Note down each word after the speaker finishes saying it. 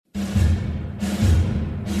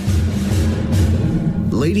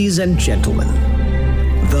Ladies and gentlemen,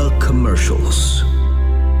 the commercials.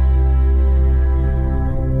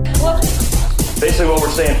 Basically what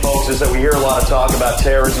we're saying, folks, is that we hear a lot of talk about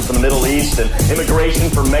terrorism from the Middle East and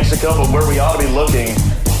immigration from Mexico, but where we ought to be looking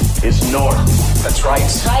is north. That's right.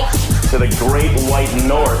 To the great white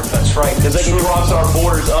north. That's right. Because they can cross our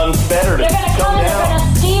borders unfettered. They're gonna come and they're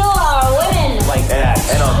gonna steal our women. Like that.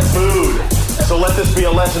 And our food. So let this be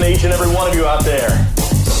a lesson to each and every one of you out there.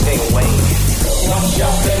 Stay away. Watch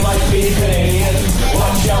out, they might be Canadian.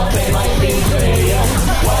 Watch out, they might be Canadian.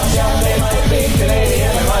 Watch out, they might be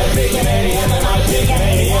Canadian. They might be Canadian. They might be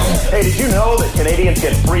Canadian. Hey, did you know that Canadians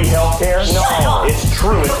get free health care? No. It's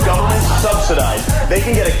true. It's government subsidized. They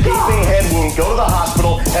can get a gaping head wound, go to the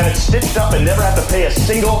hospital, have it stitched up, and never have to pay a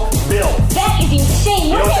single bill. That is insane.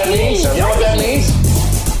 You know what that means? You know what that means?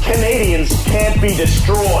 Canadians can't be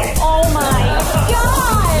destroyed. Oh my God.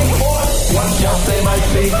 Watch out, they might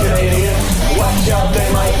be Canadian. Watch out, they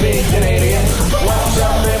might be Canadian. Watch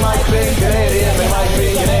out, they might be Canadian. They might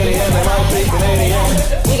be Canadian. They might be Canadian.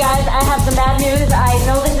 You guys, I have some bad news. I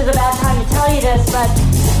know this is a bad time to tell you this, but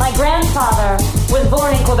my grandfather was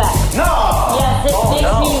born in Quebec. No! Yes, it makes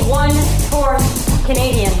me 1/4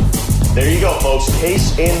 Canadian. There you go, folks.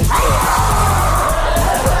 Case in point.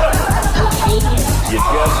 You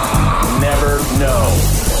just never know.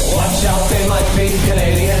 Watch out, they might be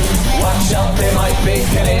Canadian. Watch out, they might be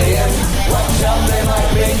Canadian. Watch out, they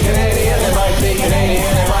might be Canadian. They might be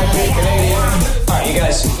Canadian. They might be Canadian. All right, you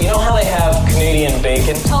guys, you know how they have Canadian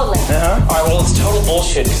bacon? Totally. All right, well, it's total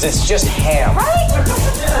bullshit because it's just ham. Right?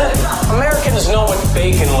 Americans know what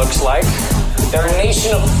bacon looks like. They're a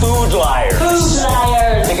nation of food liars. Food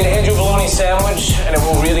liars. They can hand you a bologna sandwich, and it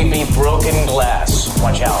will really be broken glass.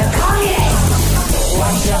 Watch out.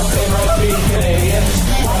 Watch out, they might be Canadian.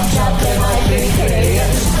 Watch out, they might be Canadian.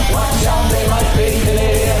 Watch out, they might be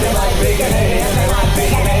Canadian. They might be Canadian. They might be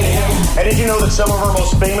Canadian. And did you know that some of our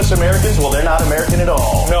most famous Americans, well, they're not American at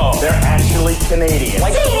all. No. They're actually Canadian.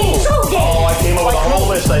 Like who? Oh, I came up with a whole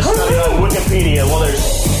list I studied on Wikipedia. Well, there's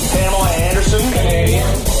Pamela Anderson, Canadian.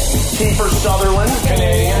 Kiefer Sutherland,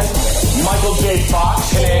 Canadian. Michael J. Fox,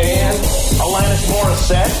 Canadian. Alanis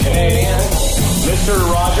Morissette, Canadian. Mr.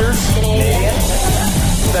 Rogers, Canadian.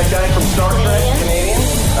 that guy from Star Trek, Canadian?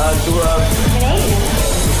 Canadian.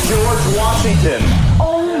 George Washington.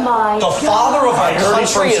 Oh my The God. father of our I heard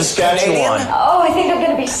he's from country is Saskatchewan. Canadian? Oh, I think I'm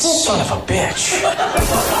gonna be sick. Son of a bitch.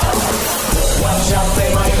 Watch out, they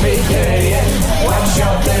might be Canadian. Watch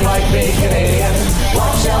out, they might be Canadian.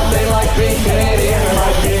 Watch out, they might be Canadian. They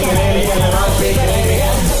might be Canadian. They might be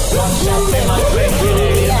Canadian. Watch out, they might be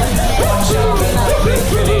Canadian. Watch out, they might be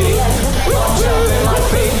Canadian. Watch out, they might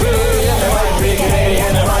be Canadian. They might be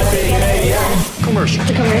Canadian. They might be Canadian. Commercial.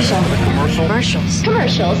 The commercial. Commercial. Commercials.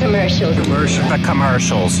 Commercial. Commercials. Commercial. The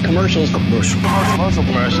commercials. Commercials. Commercial.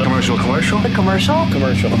 Commercial. Commercial. Commercial. The commercial.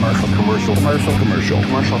 Commercial. Commercial. Commercial. Commercial. Commercial.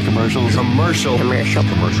 Commercial. Commercials. Commercial. Commercial.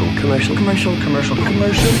 Commercial. Commercial. Commercial. Commercial.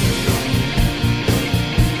 Commercial.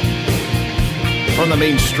 From the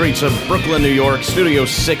main streets of Brooklyn, New York, Studio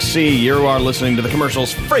 6C, you are listening to the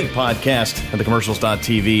Commercials Free Podcast at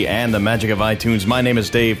thecommercials.tv and the magic of iTunes. My name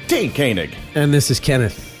is Dave T. Koenig. And this is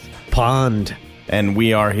Kenneth Pond. And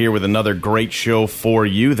we are here with another great show for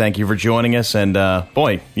you. Thank you for joining us. And,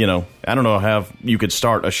 boy, you know, I don't know how you could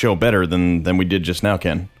start a show better than we did just now,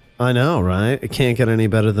 Ken. I know, right? It can't get any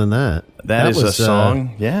better than that. That is a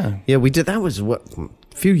song, yeah. Yeah, we did. That was, what, a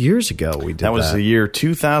few years ago we did that. That was the year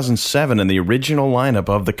 2007, and the original lineup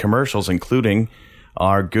of the commercials, including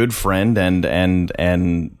our good friend and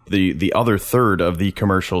the other third of the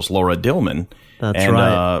commercials, Laura Dillman. That's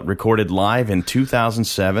right. Recorded live in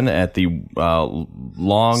 2007 at the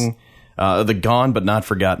the Gone But Not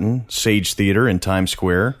Forgotten Sage Theater in Times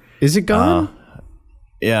Square. Is it gone?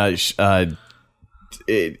 Yeah,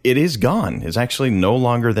 it is gone. It's actually no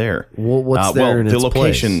longer there. Well, what's there in the its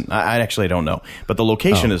location, place? I actually don't know. But the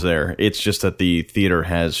location is there. It's just that the theater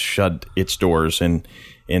has shut its doors in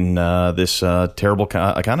this terrible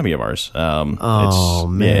economy of ours. Man.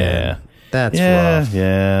 Yeah. That's rough.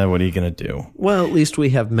 Yeah, what are you going to do? Well, at least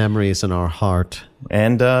we have memories in our heart.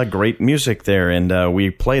 And great music there. And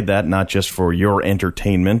we played that not just for your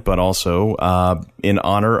entertainment, but also in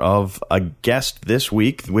honor of a guest this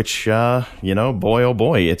week, which, boy, oh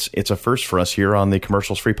boy, it's a first for us here on the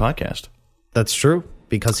Commercials Free Podcast. That's true,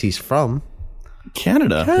 because he's from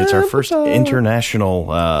Canada. It's our first international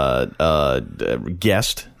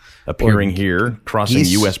guest appearing here, crossing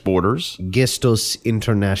U.S. borders. Gestos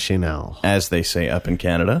International, as they say up in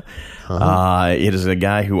Canada. It is a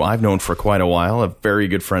guy who I've known for quite a while, a very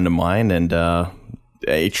good friend of mine, and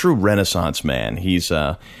a true Renaissance man. He's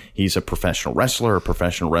a professional wrestler, a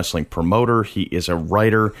professional wrestling promoter. He is a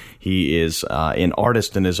writer. He is an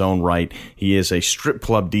artist in his own right. He is a strip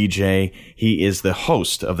club DJ. He is the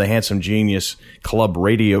host of the Handsome Genius Club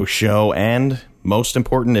radio show, and most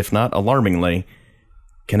important, if not alarmingly,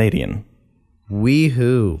 Canadian.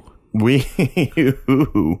 Wee-hoo.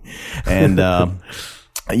 Wee-hoo. And,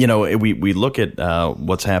 we look at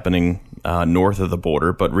what's happening north of the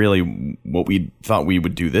border, but really what we thought we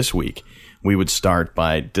would do this week, we would start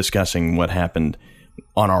by discussing what happened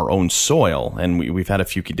on our own soil. And we've had a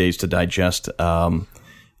few days to digest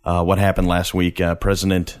what happened last week.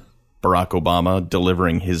 President Barack Obama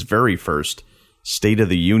delivering his very first State of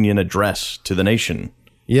the Union address to the nation.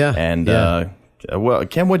 Yeah. And, well,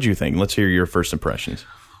 Ken, what'd you think? Let's hear your first impressions.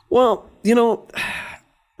 Well,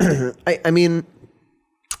 I mean,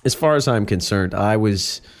 as far as I'm concerned, I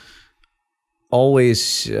was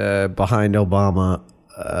always behind Obama.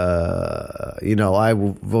 I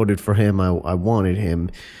voted for him. I wanted him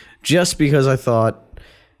just because I thought,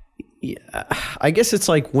 I guess it's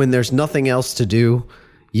like when there's nothing else to do,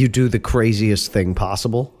 you do the craziest thing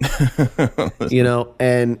possible,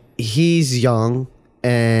 and he's young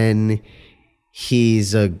and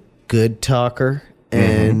he's a good talker.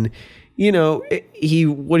 And,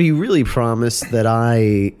 what he really promised that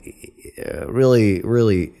I really,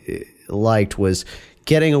 really liked was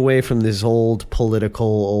getting away from this old political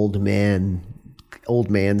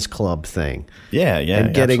old man's club thing. Yeah,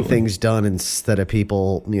 and getting absolutely. things done instead of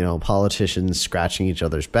people, politicians scratching each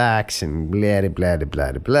other's backs and blah, blah,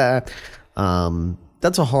 blah, blah, blah.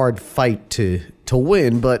 That's a hard fight to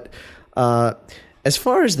win. But as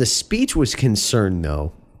far as the speech was concerned,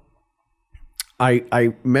 though,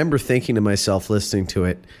 I remember thinking to myself, listening to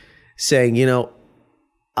it, saying,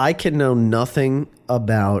 I can know nothing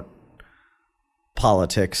about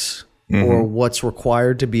politics or what's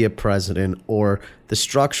required to be a president or the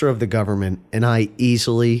structure of the government, and I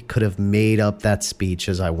easily could have made up that speech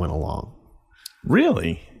as I went along.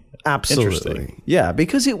 Really? Absolutely. Yeah,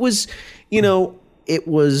 because it was, it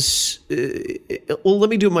was. Well, let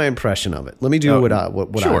me do my impression of it. Let me do what I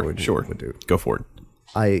would do. Go for it.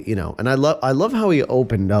 And I love how he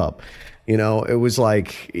opened up. It was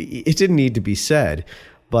like, it didn't need to be said,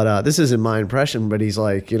 but this isn't my impression, but he's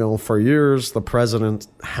like, for years, the president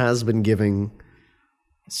has been giving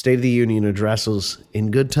State of the Union addresses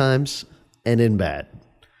in good times and in bad.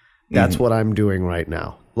 That's what I'm doing right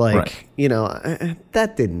now. Like, right.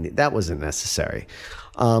 That wasn't necessary.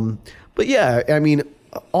 But yeah, I mean,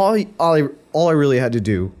 all I really had to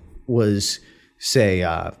do was say,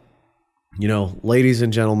 ladies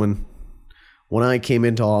and gentlemen, when I came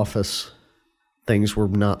into office, things were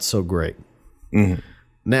not so great. Mm-hmm.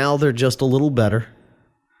 Now they're just a little better,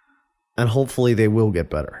 and hopefully they will get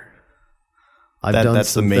better.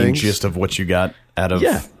 That's the main gist of what you got out of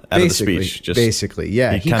the speech. Basically,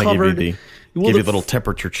 yeah. He kind of gave you a little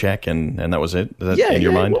temperature check, and that was it? Is that in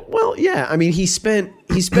your mind? Well, yeah. I mean, he spent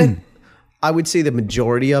I would say the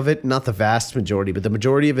majority of it, not the vast majority, but the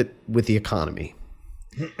majority of it with the economy.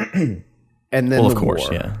 And then of course,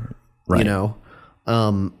 war, yeah. Right.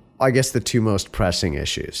 I guess the two most pressing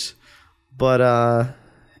issues. But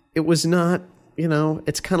it was not,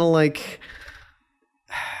 it's kind of like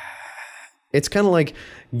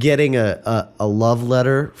getting a love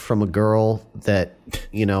letter from a girl that,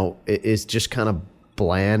 is just kind of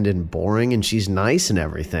bland and boring, and she's nice and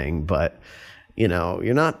everything, but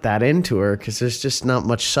you're not that into her because there's just not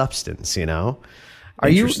much substance, Are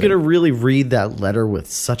you going to really read that letter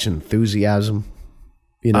with such enthusiasm?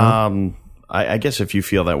 I guess if you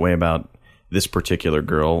feel that way about this particular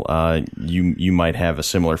girl, you might have a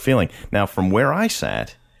similar feeling. Now, from where I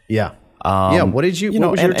sat, what was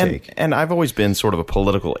your take? And I've always been sort of a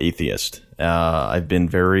political atheist. I've been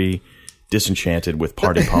very disenchanted with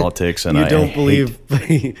party politics, and you don't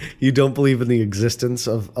believe in the existence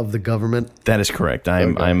of the government. That is correct.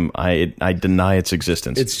 I deny its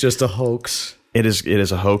existence. It's just a hoax. It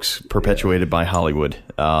is a hoax perpetuated by Hollywood.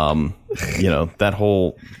 That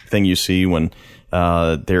whole thing you see when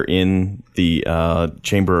they're in the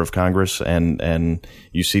Chamber of Congress and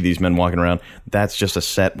you see these men walking around, that's just a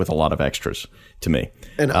set with a lot of extras to me.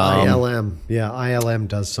 And ILM. ILM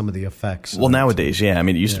does some of the effects. Well, nowadays, I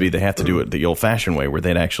mean, it used to be they have to do it the old-fashioned way where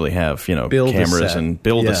they'd actually have, build cameras and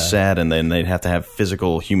build a set, and then they'd have to have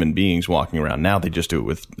physical human beings walking around. Now they just do it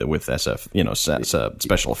with SF,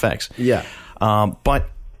 special effects. Yeah. But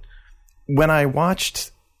when I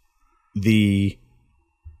watched the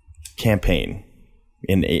campaign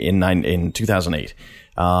in 2008,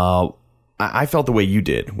 I felt the way you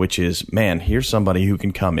did, which is, man, here's somebody who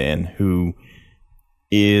can come in who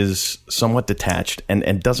is somewhat detached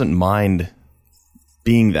and doesn't mind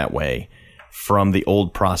being that way from the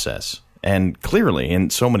old process. And clearly, in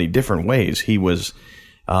so many different ways, he was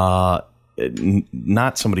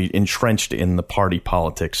not somebody entrenched in the party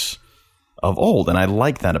politics of old. And I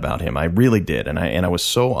like that about him. I really did. And I was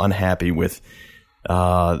so unhappy with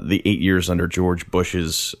the 8 years under George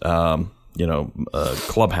Bush's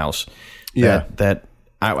clubhouse that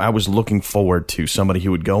I was looking forward to somebody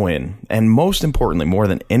who would go in. And most importantly, more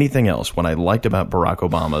than anything else, what I liked about Barack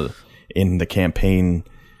Obama in the campaign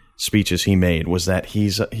speeches he made was that he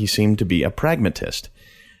seemed to be a pragmatist.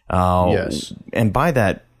 Yes. And by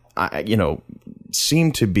that,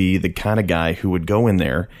 seemed to be the kind of guy who would go in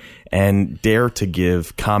there and dare to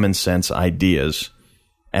give common sense ideas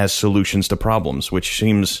as solutions to problems, which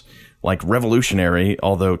seems like revolutionary.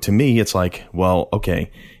 Although to me, it's like, well,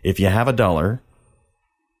 okay, if you have $1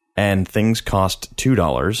 and things cost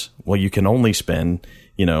 $2, well, you can only spend,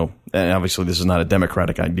 and obviously this is not a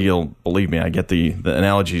democratic ideal. Believe me, I get the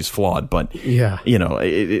analogy is flawed, but yeah,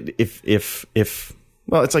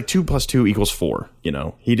 well, it's like 2 + 2 = 4.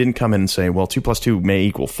 He didn't come in and say, well, 2 + 2 may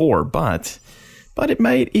equal 4, but it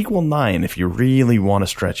might equal 9 if you really want to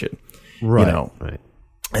stretch it. Right. Right.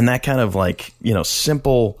 And that kind of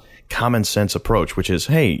simple common sense approach, which is,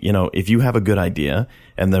 hey, if you have a good idea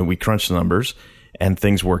and then we crunch the numbers and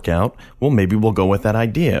things work out, well, maybe we'll go with that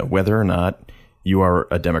idea, whether or not you are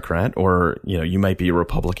a Democrat or, you might be a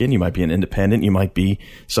Republican, you might be an independent, you might be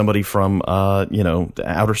somebody from,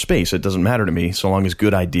 outer space. It doesn't matter to me so long as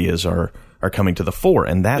good ideas are coming to the fore.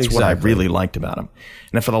 And that's what I really liked about him.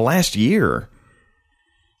 And for the last year,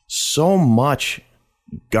 so much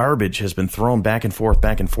garbage has been thrown back and forth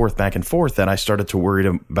that I started to worry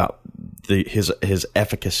about his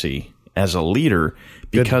efficacy as a leader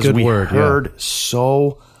because we heard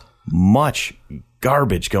so much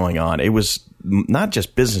garbage going on. It was not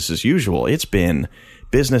just business as usual. It's been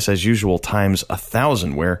business as usual times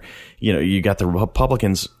 1,000, where, you got the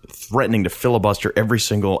Republicans threatening to filibuster every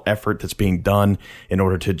single effort that's being done in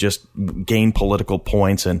order to just gain political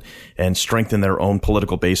points and strengthen their own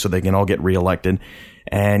political base so they can all get reelected.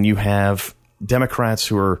 And you have Democrats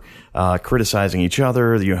who are criticizing each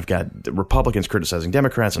other. You have got Republicans criticizing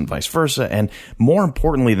Democrats and vice versa. And more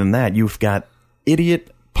importantly than that, you've got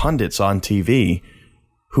idiot pundits on TV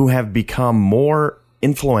who have become more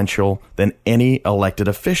influential than any elected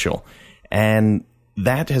official. And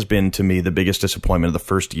that has been, to me, the biggest disappointment of the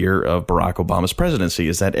first year of Barack Obama's presidency,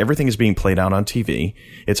 is that everything is being played out on TV.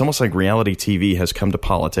 It's almost like reality TV has come to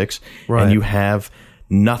politics, right, and you have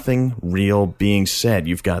nothing real being said.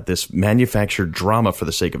 You've got this manufactured drama for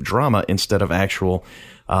the sake of drama instead of actual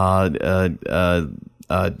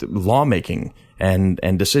lawmaking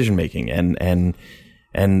and decision making and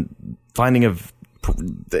finding of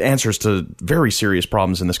the answers to very serious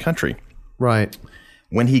problems in this country. Right.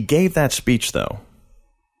 When he gave that speech, though,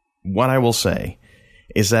 what I will say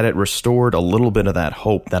is that it restored a little bit of that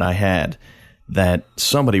hope that I had that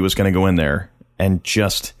somebody was going to go in there and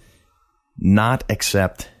just not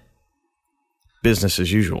accept business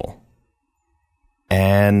as usual.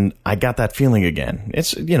 And I got that feeling again.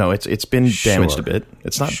 It's been damaged a bit.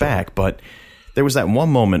 It's not back, but there was that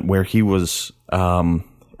one moment where he was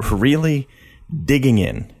really digging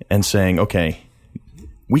in and saying, okay,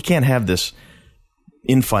 we can't have this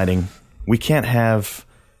infighting. We can't have,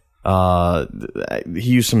 he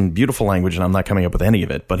used some beautiful language, and I'm not coming up with any of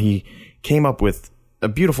it, but he came up with a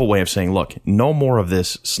beautiful way of saying, look, no more of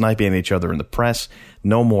this sniping at each other in the press,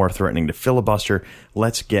 no more threatening to filibuster.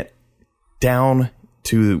 Let's get down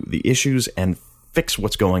to the issues and fix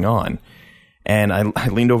what's going on. And I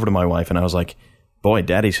leaned over to my wife and I was like, boy,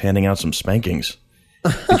 Daddy's handing out some spankings.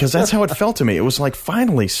 Because that's how it felt to me. It was like,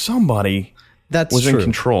 finally, somebody was in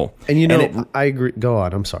control. And I agree. Go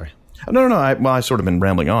on. I'm sorry. No. I've sort of been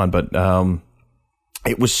rambling on, but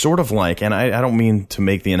it was sort of like, and I don't mean to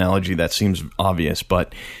make the analogy that seems obvious,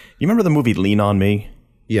 but you remember the movie Lean on Me?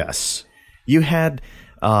 Yes. You had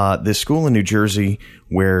this school in New Jersey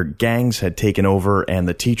where gangs had taken over and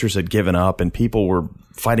the teachers had given up and people were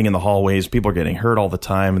fighting in the hallways. People were getting hurt all the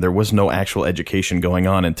time. There was no actual education going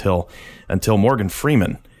on until Morgan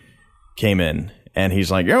Freeman came in, and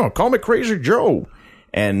he's like, "Yo, call me Crazy Joe,"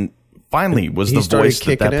 and finally was the voice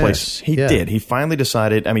that place. He did. He finally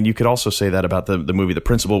decided. I mean, you could also say that about the movie The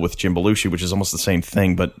Principal with Jim Belushi, which is almost the same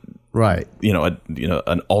thing, but right,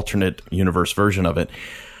 an alternate universe version of it.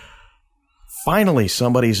 Finally,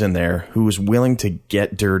 somebody's in there who's willing to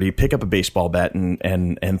get dirty, pick up a baseball bat,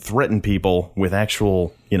 and threaten people with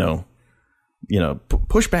actual,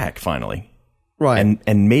 push back. Finally, right,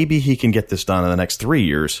 and maybe he can get this done in the next 3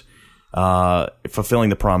 years, fulfilling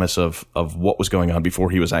the promise of what was going on before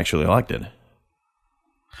he was actually elected.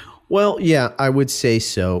 Well, yeah, I would say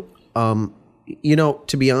so.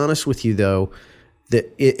 To be honest with you, though,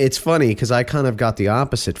 it's funny because I kind of got the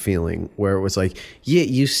opposite feeling where it was like, yeah,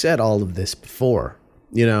 you said all of this before,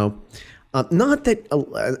 not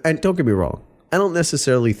that, and don't get me wrong, I don't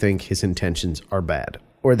necessarily think his intentions are bad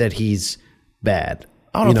or that he's bad.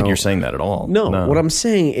 I don't think you're saying that at all. No, what I'm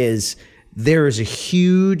saying is there is a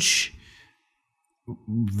huge,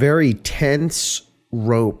 very tense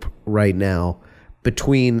rope right now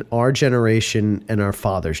between our generation and our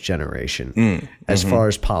father's generation as far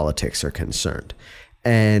as politics are concerned.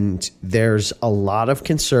 And there's a lot of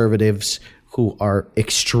conservatives who are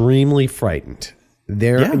extremely frightened.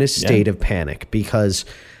 They're in a state of panic because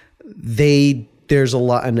there's a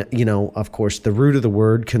lot, and of course, the root of the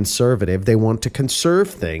word conservative, they want to conserve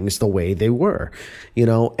things the way they were,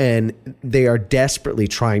 and they are desperately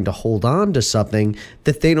trying to hold on to something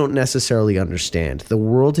that they don't necessarily understand. The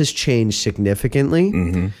world has changed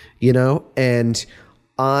significantly, and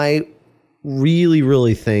I really,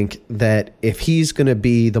 really think that if he's going to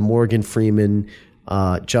be the Morgan Freeman,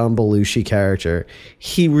 John Belushi character,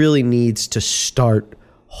 he really needs to start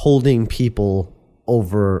holding people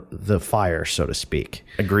over the fire, so to speak.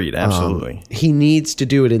 Agreed. Absolutely. He needs to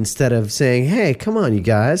do it instead of saying, hey, come on, you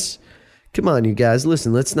guys.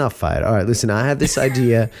 Listen, let's not fight. All right, listen, I have this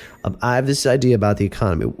idea. I have this idea about the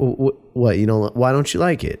economy. What, why don't you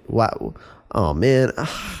like it? Why? Oh, man.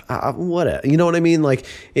 What? You know what I mean? Like,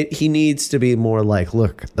 he needs to be more like,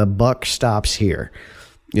 look, the buck stops here,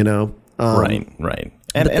 Right.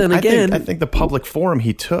 And then again, I think the public forum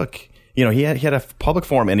he took, he had a public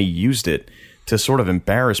forum and he used it to sort of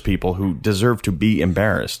embarrass people who deserve to be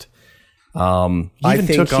embarrassed. He even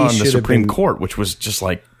took on the Supreme Court, which was just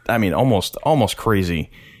like, almost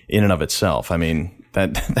crazy in and of itself. I mean,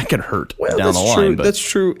 that could hurt down the line. But that's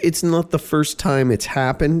true. It's not the first time it's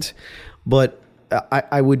happened, but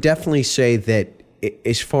I would definitely say that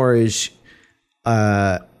as far as,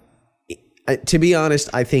 to be honest,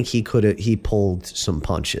 I think he pulled some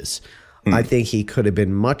punches. I think he could have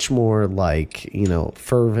been much more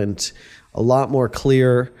fervent, a lot more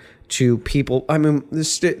clear to people. I mean, the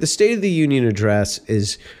State of the Union address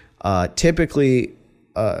is typically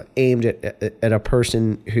aimed at a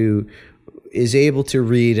person who is able to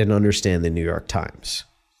read and understand the New York Times.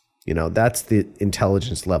 That's the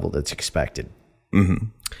intelligence level that's expected. Mm-hmm.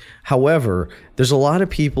 However, there's a lot of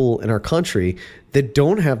people in our country that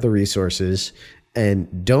don't have the resources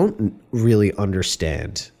and don't really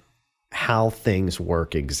understand how things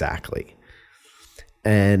work exactly.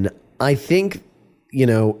 And I think,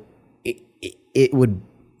 it would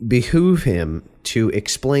behoove him to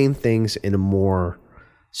explain things in a more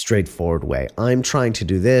straightforward way. I'm trying to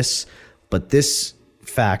do this, but this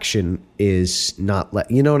faction is not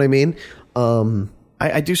you know what I mean?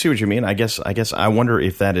 I do see what you mean. I guess I wonder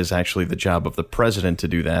if that is actually the job of the president to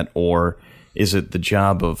do that, or is it the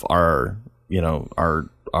job of our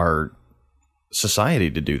society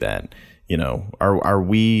to do that? Are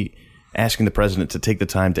we asking the president to take the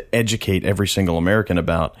time to educate every single American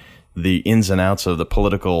about the ins and outs of the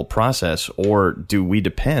political process, or do we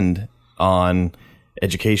depend on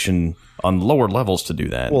education on lower levels to do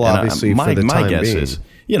that? Well, obviously, my guess being. is,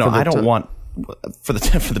 I don't want for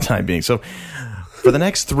the time being. So for the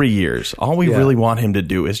next 3 years, all we really want him to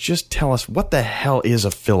do is just tell us what the hell is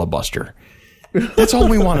a filibuster. That's all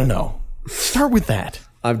we want to know. Start with that.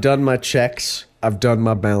 I've done my checks. I've done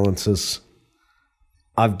my balances.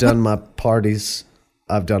 I've done my parties.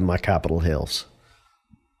 I've done my Capitol Hills.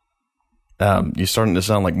 You're starting to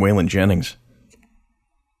sound like Waylon Jennings.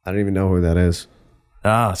 I don't even know who that is.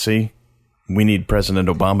 See? We need President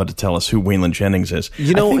Obama to tell us who Waylon Jennings is.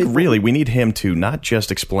 I think really we need him to not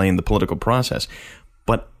just explain the political process,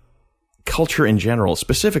 but culture in general,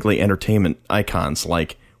 specifically entertainment icons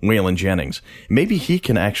like Waylon Jennings. Maybe he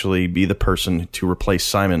can actually be the person to replace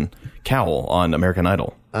Simon Cowell on American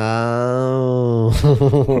Idol. Oh.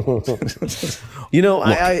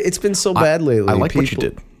 It's been so bad lately. I like what you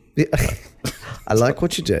did. I like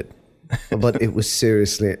what you did, but it was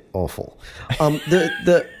seriously awful.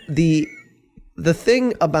 The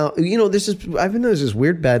thing about, I've been there's this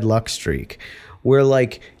weird bad luck streak where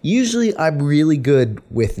usually I'm really good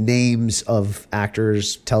with names of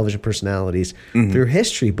actors, television personalities through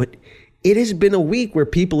history, but it has been a week where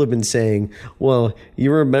people have been saying, well,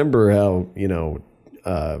 you remember how,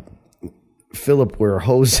 Philip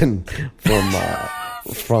Weirhosen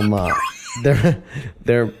from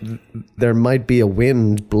there might be a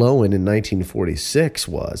wind blowing in 1946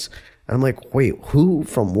 was. And I'm like, wait, who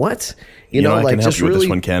from what? I can help you with this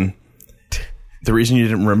one, Ken. The reason you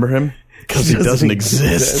didn't remember him Because he doesn't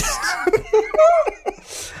exist.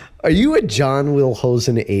 Are you a John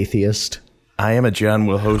Wilhosen atheist? I am a John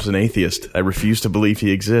Wilhosen atheist. I refuse to believe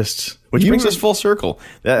he exists. Which brings us full circle.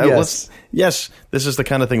 Yes, this is the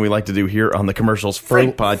kind of thing we like to do here on the Commercials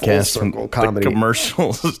Freight podcast from the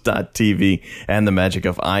commercials.tv and the magic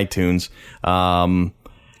of iTunes.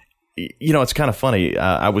 It's kind of funny.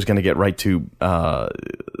 I was going to get right to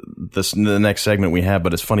the next segment we have,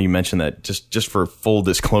 but it's funny you mentioned that. Just for full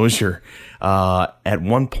disclosure, at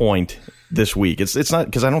one point this week, it's not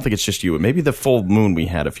because I don't think it's just you. It may be the full moon we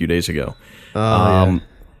had a few days ago. I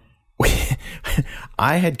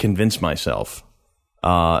had convinced myself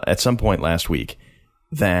at some point last week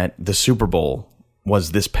that the Super Bowl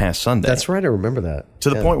was this past Sunday. That's right. I remember that. To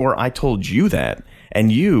the point where I told you that,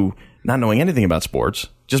 and you, not knowing anything about sports,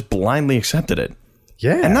 just blindly accepted it.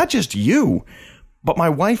 Yeah. And not just you, but my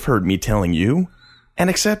wife heard me telling you and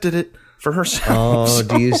accepted it for herself. Oh,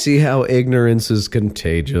 do you see how ignorance is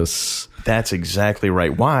contagious? That's exactly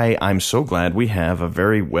right. Why I'm so glad we have a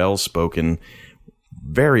very well-spoken,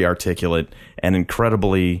 very articulate, and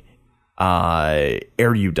incredibly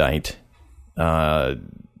erudite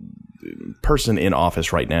person in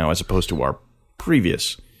office right now, as opposed to our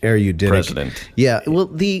previous president. Yeah. Well,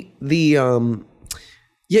 maybe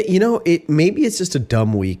it's just a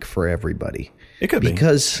dumb week for everybody. It could be.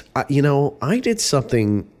 Because, I did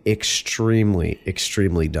something extremely,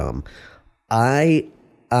 extremely dumb. My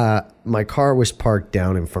car was parked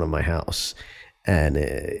down in front of my house, and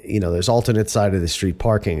there's alternate side of the street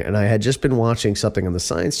parking, and I had just been watching something on the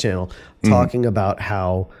Science Channel talking about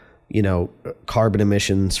how carbon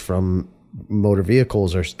emissions from motor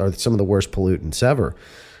vehicles are some of the worst pollutants ever.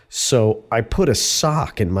 So I put a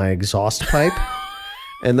sock in my exhaust pipe,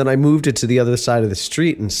 and then I moved it to the other side of the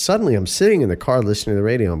street, and suddenly I'm sitting in the car listening to the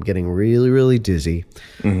radio. I'm getting really, really dizzy.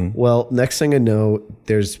 Mm-hmm. Well, next thing I know,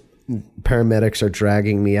 there's paramedics are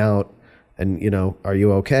dragging me out, and are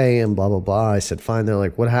you okay? And blah blah blah. I said fine. They're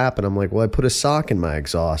like, what happened? I'm like, well, I put a sock in my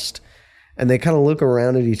exhaust. And they kind of look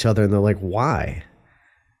around at each other and they're like, why?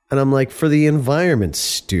 And I'm like, for the environment,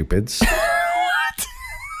 stupids. What?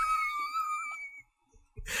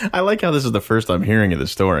 I like how this is the first I'm hearing of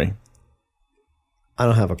this story. I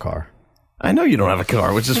don't have a car. I know you don't have a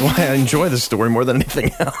car, which is why I enjoy this story more than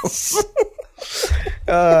anything else.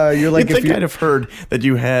 You're like, You'd think I'd have heard that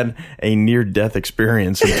you had a near-death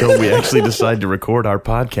experience until we actually decided to record our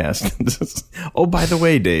podcast. Oh, by the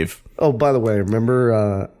way, Dave. Oh, by the way,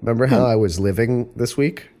 remember how I was living this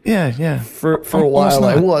week? Yeah. For a while,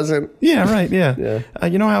 I wasn't. Yeah, right. Yeah.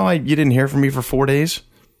 You know how you didn't hear from me for 4 days?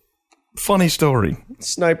 Funny story.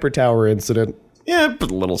 Sniper tower incident. Yeah,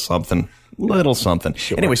 but a little something.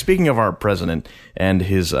 Sure. Anyway, speaking of our president and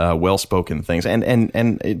his well-spoken things, and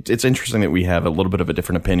it's interesting that we have a little bit of a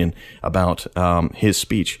different opinion about his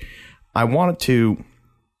speech. I wanted to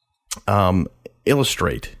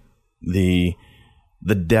illustrate the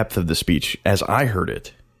depth of the speech as I heard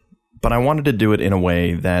it, but I wanted to do it in a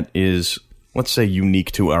way that is, let's say,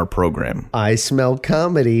 unique to our program. I smell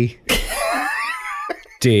comedy.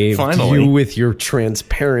 Dave, finally. You with your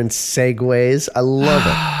transparent segues. I love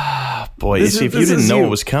it. Boy, if you didn't know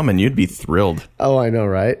what was coming, you'd be thrilled. Oh, I know,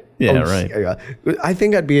 right? Yeah, right. I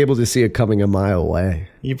think I'd be able to see it coming a mile away.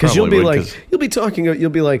 Because you'll be like, you'll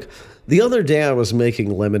be like, the other day I was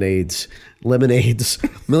making lemonade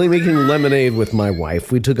with my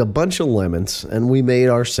wife. We took a bunch of lemons and we made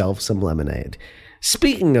ourselves some lemonade.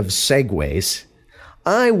 Speaking of segues,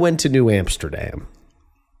 I went to New Amsterdam.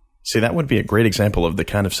 See, that would be a great example of the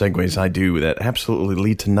kind of segues I do that absolutely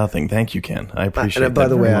lead to nothing. Thank you, Ken. I appreciate that. By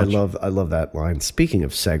the way, much. I love that line. Speaking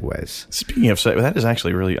of segues. That is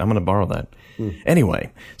actually really, I'm going to borrow that.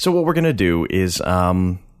 Anyway, so what we're going to do is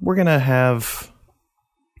we're going to have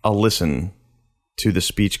a listen to the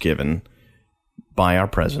speech given by our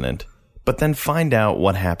president, but then find out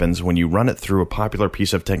what happens when you run it through a popular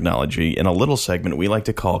piece of technology in a little segment we like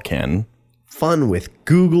to call, Ken, Fun with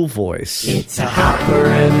Google Voice. It's a hopper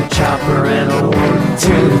and a chopper and a 1,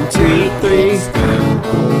 2, 3, 3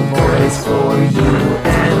 Google Voice for you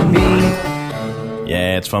and me.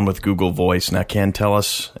 Yeah, it's fun with Google Voice. Now, Ken, tell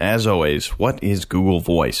us, as always, what is Google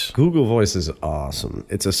Voice? Google Voice is awesome.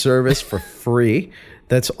 It's a service for free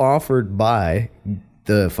that's offered by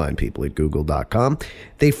the fine people at google.com.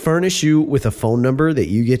 They furnish you with a phone number that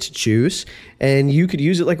you get to choose, and you could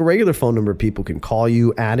use it like a regular phone number. People can call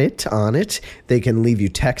you on it. They can leave you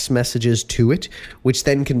text messages to it, which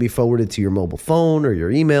then can be forwarded to your mobile phone or your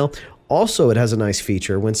email. Also, it has a nice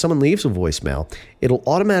feature. When someone leaves a voicemail, it'll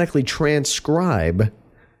automatically transcribe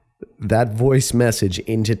that voice message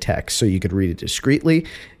into text, so you could read it discreetly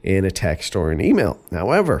in a text or an email.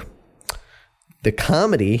 However, the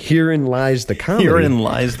comedy, herein lies the comedy. Herein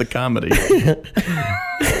lies the comedy.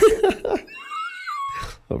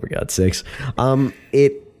 Oh, for God's sakes.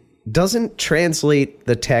 It doesn't translate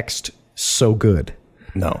the text so good.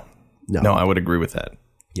 No, I would agree with that.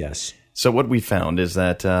 Yes. So what we found is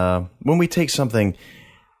that when we take something,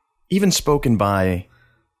 even spoken by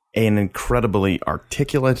an incredibly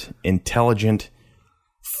articulate, intelligent,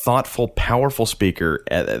 thoughtful, powerful speaker,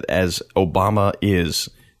 as Obama is,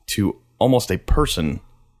 to almost to a person,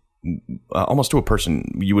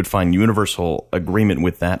 you would find universal agreement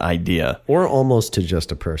with that idea. Or almost to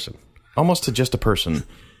just a person. Almost to just a person.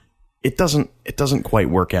 It doesn't quite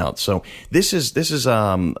work out. So this is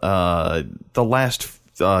the last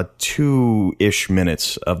 2-ish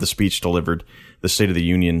minutes of the speech delivered, the State of the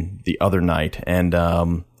Union, the other night. And,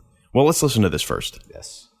 well, let's listen to this first.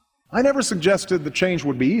 Yes. I never suggested that change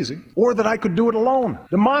would be easy or that I could do it alone.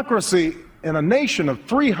 Democracy in a nation of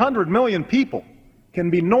 300 million people can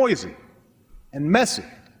be noisy and messy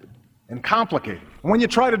and complicated. And when you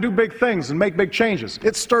try to do big things and make big changes,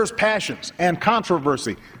 it stirs passions and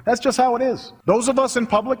controversy. That's just how it is. Those of us in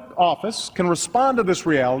public office can respond to this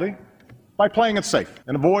reality by playing it safe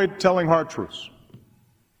and avoid telling hard truths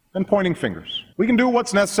and pointing fingers. We can do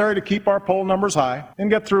what's necessary to keep our poll numbers high and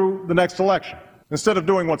get through the next election, instead of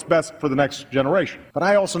doing what's best for the next generation. But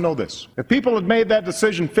I also know this. If people had made that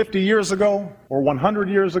decision 50 years ago, or 100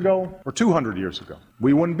 years ago, or 200 years ago,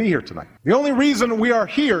 we wouldn't be here tonight. The only reason we are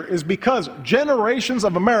here is because generations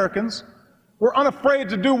of Americans were unafraid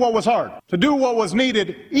to do what was hard, to do what was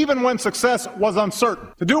needed, even when success was uncertain,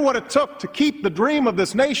 to do what it took to keep the dream of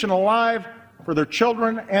this nation alive for their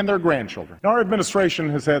children and their grandchildren. Our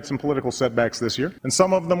administration has had some political setbacks this year, and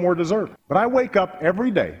some of them were deserved. But I wake up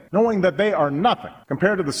every day knowing that they are nothing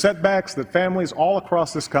compared to the setbacks that families all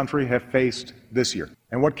across this country have faced this year.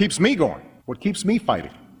 And what keeps me going, what keeps me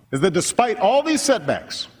fighting, is that despite all these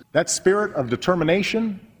setbacks, that spirit of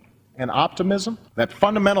determination and optimism, that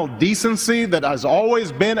fundamental decency that has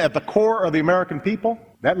always been at the core of the American people,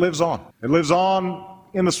 that lives on. It lives on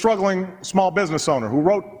in the struggling small business owner who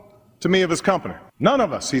wrote to me of his company. None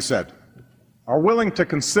of us, he said, are willing to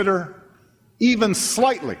consider even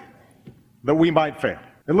slightly that we might fail.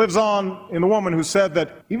 It lives on in the woman who said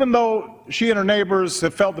that even though she and her neighbors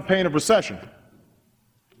have felt the pain of recession,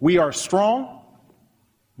 we are strong,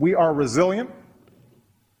 we are resilient,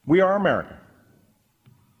 we are American.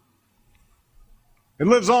 It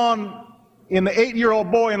lives on in the 8-year-old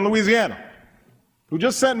boy in Louisiana who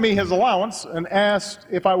just sent me his allowance and asked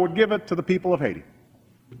if I would give it to the people of Haiti.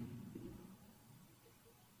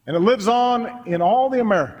 And it lives on in all the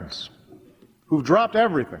Americans who've dropped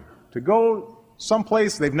everything to go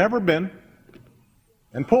someplace they've never been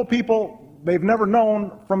and pull people they've never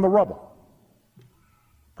known from the rubble,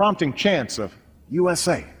 prompting chants of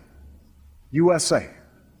USA, USA,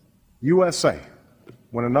 USA,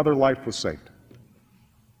 when another life was saved.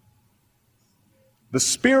 The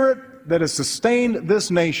spirit that has sustained this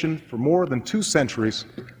nation for more than 2 centuries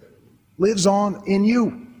lives on in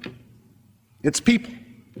you, its people.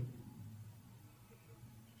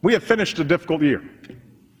 We have finished a difficult year.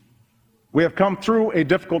 We have come through a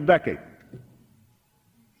difficult decade.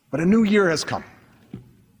 But a new year has come.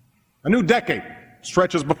 A new decade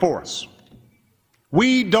stretches before us.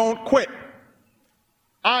 We don't quit.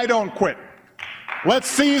 I don't quit. Let's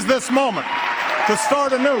seize this moment to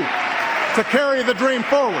start anew, to carry the dream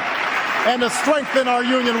forward, and to strengthen our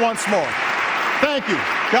union once more. Thank you.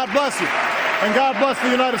 God bless you. And God bless the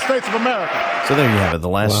United States of America. So there you have it. The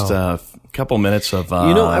last couple minutes of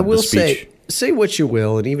I will the speech. say what you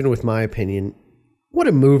will, and even with my opinion, what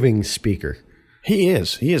a moving speaker. He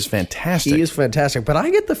is. He is fantastic. He is fantastic. But I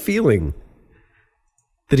get the feeling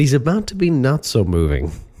that he's about to be not so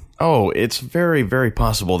moving. Oh, it's very, very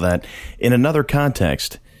possible that in another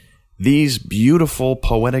context, these beautiful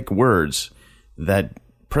poetic words that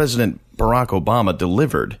President Barack Obama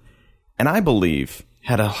delivered, and I believe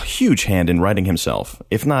had a huge hand in writing himself,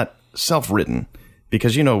 if not self-written,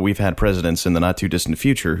 because, you know, we've had presidents in the not-too-distant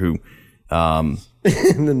future who...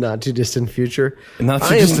 in the not-too-distant future?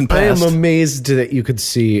 Not-too-distant past. I am amazed that you could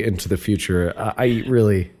see into the future. I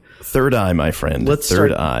really... Third eye, my friend. Let's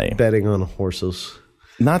Third start eye. betting on horses.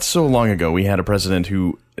 Not so long ago, we had a president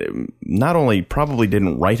who not only probably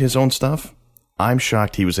didn't write his own stuff, I'm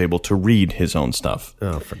shocked he was able to read his own stuff.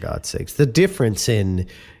 Oh, for God's sakes. The difference in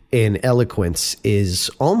eloquence is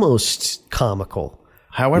almost comical.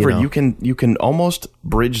 However, you can almost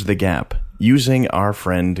bridge the gap using our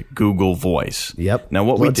friend Google Voice. Yep. Now,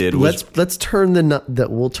 what we did was let's turn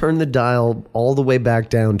we'll turn the dial all the way back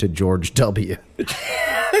down to George W.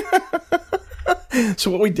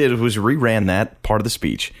 So what we did was reran that part of the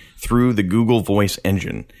speech through the Google Voice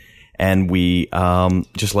engine, and we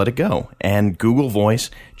just let it go. And Google Voice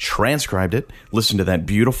transcribed it, listened to that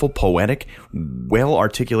beautiful, poetic,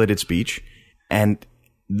 well-articulated speech, and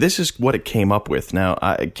this is what it came up with. Now,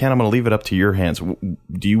 Ken, I'm going to leave it up to your hands.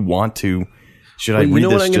 Do you want to... Should I read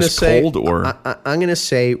this just cold, or... I'm going to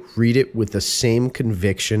say read it with the same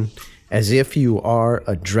conviction as if you are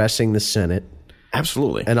addressing the Senate.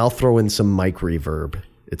 Absolutely. And I'll throw in some mic reverb.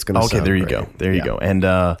 It's going to sound there you great. go. There you go. And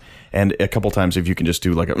a couple times if you can just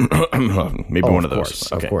do like a maybe one of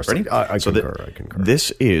those. Okay. Of course. Ready? I concur.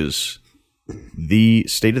 This is the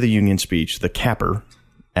State of the Union speech, the capper,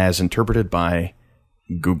 as interpreted by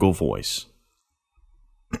Google Voice.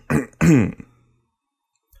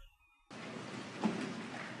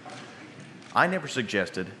 I never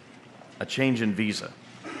suggested a change in visa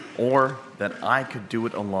or that I could do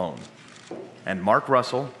it alone. And Mark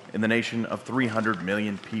Russell in the nation of 300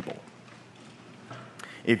 million people.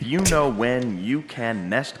 If you know when you can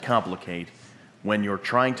nest complicate when you're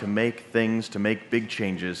trying to make things to make big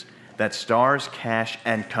changes that stars cash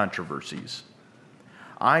and controversies.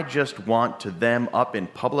 I just want to them up in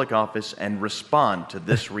public office and respond to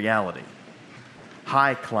this reality.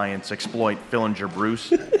 Hi, clients exploit Fillinger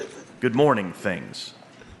Bruce. Good morning, things.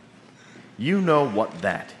 You know what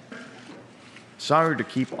that. Sorry to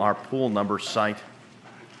keep our pool number sight.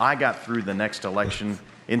 I got through the next election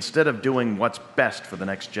instead of doing what's best for the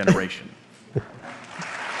next generation.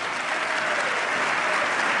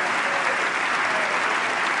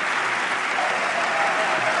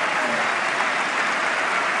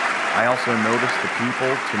 I also noticed the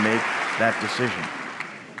people to make that decision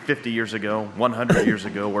 50 years ago, 100 years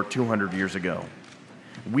ago, or 200 years ago.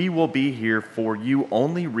 We will be here for you.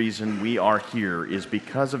 Only reason we are here is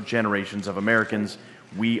because of generations of Americans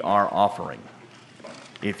we are offering.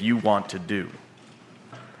 If you want to do.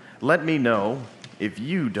 Let me know if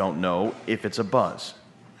you don't know if it's a buzz.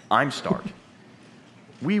 I'm Start.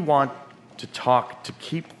 We want to talk to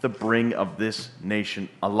keep the bring of this nation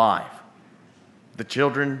alive. The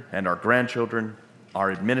children and our grandchildren,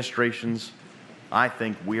 our administrations, I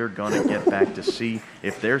think we're going to get back to see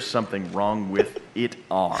if there's something wrong with it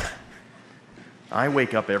all. I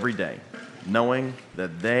wake up every day knowing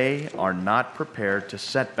that they are not prepared to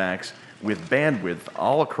setbacks with bandwidth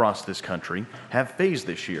all across this country have phased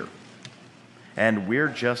this year. And we're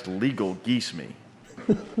just legal geese me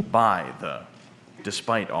by the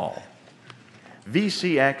despite all.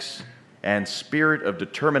 VCX and spirit of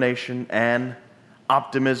determination and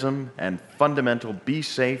optimism and fundamental be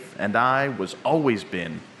safe, and I was always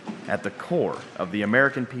been at the core of the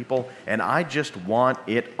American people, and I just want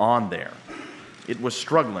it on there. It was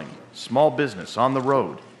struggling, small business on the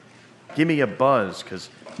road. Give me a buzz, 'cause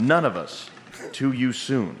none of us to you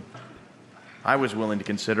soon. I was willing to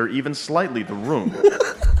consider even slightly the room.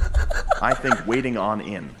 I think waiting on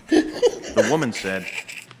in. The woman said,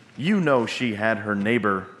 you know she had her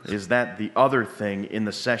neighbor. Is that the other thing in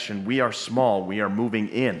the session? We are small. We are moving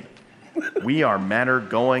in. We are matter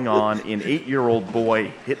going on. An 8-year-old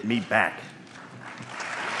boy hit me back.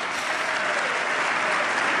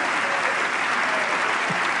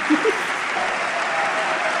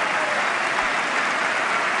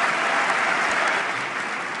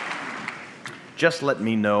 Just let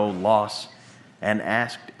me know loss and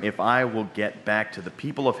asked if I will get back to the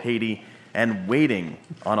people of Haiti and waiting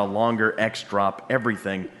on a longer X drop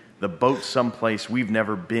everything. The boat someplace we've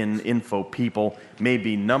never been, info people, may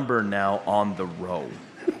be number now on the row.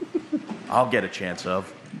 I'll get a chance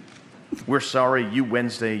of. We're sorry you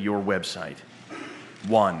Wednesday your website.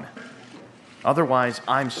 1. Otherwise,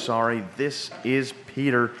 I'm sorry, this is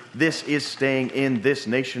Peter. This is staying in this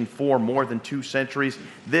nation for more than 2 centuries.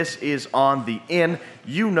 This is on the in.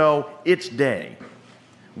 You know it's day.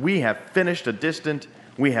 We have finished a distant.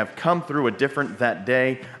 We have come through a different that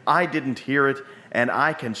day. I didn't hear it, and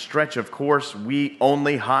I can stretch, of course, we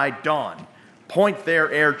only high dawn. Point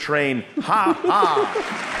there, air train. Ha, ha.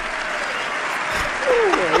 Oh,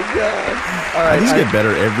 my God. All right. These get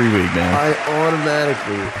better every week, man. I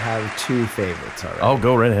automatically have 2 favorites. All right. Oh,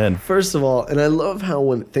 go right ahead. First of all, and I love how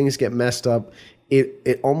when things get messed up,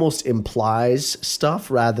 it almost implies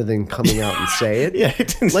stuff rather than coming out and say it. Yeah,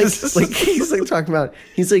 like he's like talking about.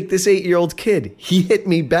 He's like, this 8-year-old kid. He hit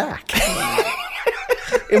me back,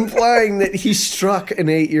 implying that he struck an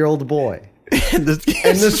 8-year-old boy. And the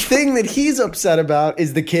thing that he's upset about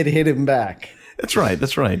is the kid hit him back. That's right.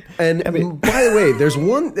 That's right. And by the way, there's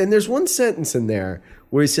one sentence in there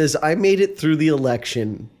where he says, "I made it through the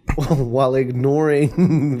election while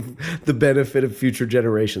ignoring the benefit of future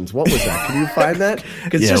generations." What was that? Can you find that?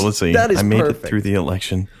 Yeah, let's see. That is I made perfect. it through the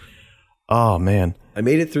election. Oh, man. I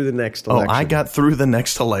made it through the next election. Oh, I got through the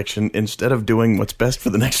next election instead of doing what's best for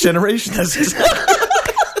the next generation. That's exactly.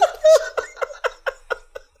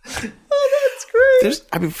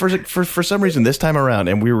 I mean, for some reason this time around,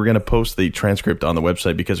 and we were going to post the transcript on the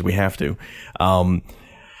website because we have to.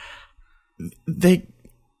 They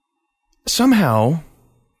somehow,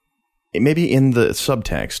 maybe in the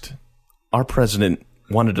subtext, our president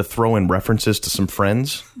wanted to throw in references to some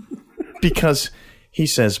friends because he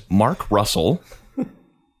says Mark Russell,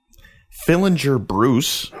 Fillinger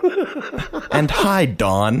Bruce, and hi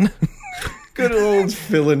Don. Good old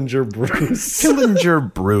Fillinger Bruce.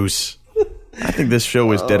 Fillinger Bruce. I think this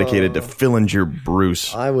show is dedicated to Fillinger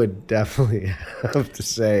Bruce. I would definitely have to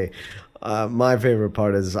say my favorite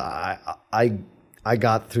part is I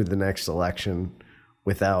got through the next election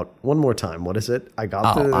without one more time. What is it? I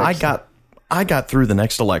got through the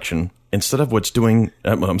next election instead of what's doing.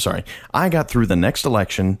 I'm sorry. I got through the next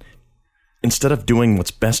election instead of doing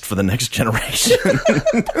what's best for the next generation.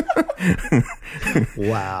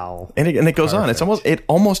 Wow. And it goes on. It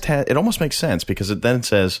almost makes sense because it then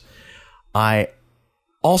says, I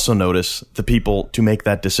also notice the people to make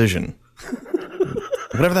that decision.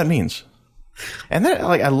 Whatever that means. And then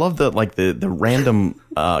I love the random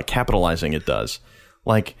capitalizing it does.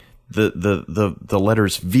 Like the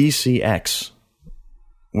letters VCX,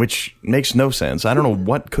 which makes no sense. I don't know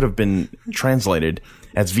what could have been translated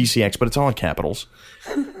as VCX, but it's all in capitals.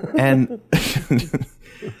 And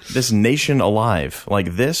this Nation Alive,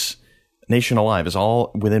 like this Nation Alive is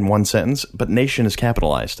all within one sentence, but nation is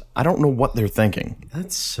capitalized. I don't know what they're thinking.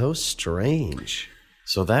 That's so strange.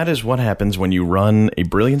 So that is what happens when you run a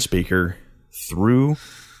brilliant speaker through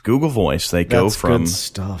Google Voice. They go from good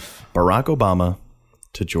stuff. Barack Obama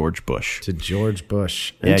to George Bush. And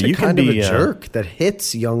yeah, to you kind can of be a jerk that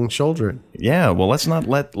hits young children. Yeah, well, let's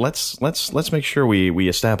make sure we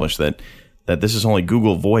establish that this is only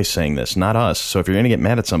Google Voice saying this, not us. So if you're going to get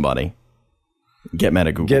mad at somebody, get mad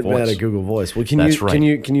at Google Voice. Get mad at Google Voice. Well, That's right.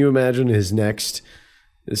 Can you imagine his next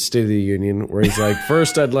State of the Union where he's like,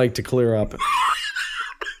 first I'd like to clear up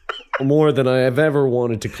more than I have ever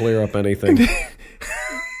wanted to clear up anything.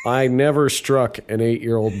 I never struck an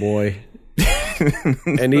 8-year-old boy.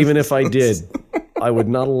 And even if I did, I would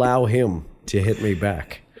not allow him to hit me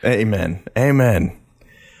back. Amen. Amen.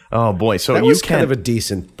 Oh, boy. So that you was can kind of a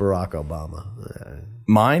decent Barack Obama.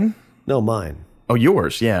 Mine? No, mine. Oh,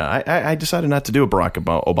 yours. Yeah. I decided not to do a Barack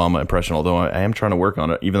Obama impression, although I am trying to work on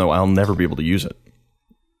it, even though I'll never be able to use it.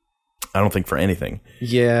 I don't think for anything.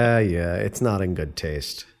 Yeah. It's not in good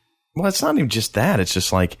taste. Well, it's not even just that. It's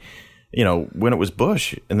just like, you know, when it was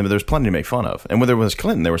Bush, and there was plenty to make fun of. And when there was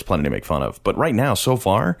Clinton, there was plenty to make fun of. But right now, so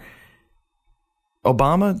far,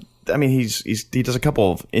 Obama, I mean, he does a couple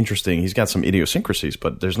of interesting, he's got some idiosyncrasies,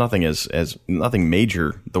 but there's nothing as nothing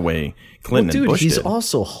major the way Clinton and Bush he's did.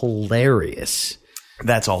 also hilarious.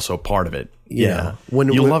 That's also part part of it. Yeah. When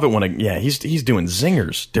love it when he's doing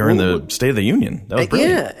zingers during the State of the Union. That was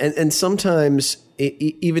brilliant. Yeah, and sometimes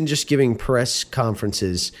even just giving press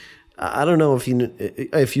conferences. I don't know if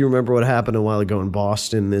you remember what happened a while ago in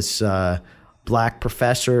Boston. This black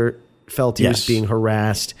professor felt he was being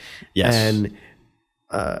harassed. Yes. And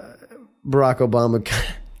Barack Obama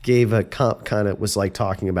gave a kind of was like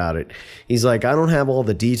talking about it. He's like, I don't have all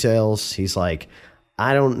the details. He's like,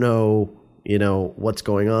 I don't know, what's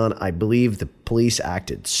going on. I believe the police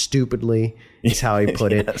acted stupidly. Is how he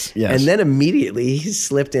put it. Yes. And then immediately he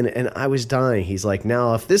slipped in, and I was dying. He's like,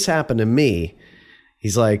 now if this happened to me,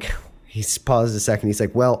 he's like, he's paused a second. He's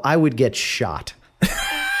like, well, I would get shot.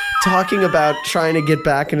 Talking about trying to get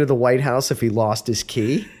back into the White House if he lost his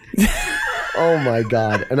key. Oh my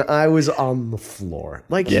God. And I was on the floor.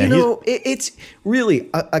 Like, it's really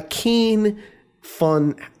a keen,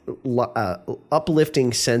 fun,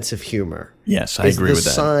 uplifting sense of humor. Yes, I agree with that. Is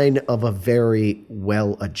the sign of a very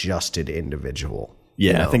well-adjusted individual.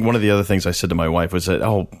 Yeah, I think one of the other things I said to my wife was that,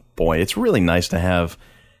 oh boy, it's really nice to have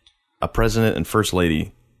a president and first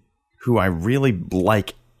lady who I really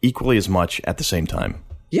like equally as much at the same time.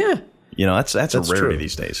 Yeah. That's a rarity true.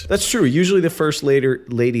 these days. That's true. Usually the first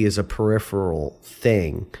lady is a peripheral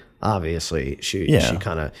thing. Obviously, she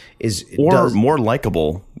kind of is, more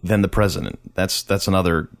likable than the president. That's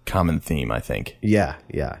another common theme, I think. Yeah.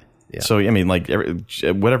 So I mean, like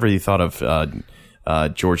whatever you thought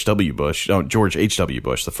of George H.W. Bush,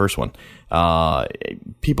 the first one,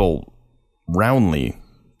 people roundly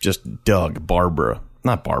just dug Barbara.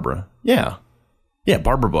 Not Barbara. Yeah,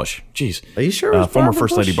 Barbara Bush. Jeez. Are you sure it was former Barbara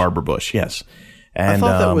First Bush? Lady Barbara Bush, yes. And I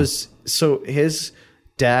thought that was... So his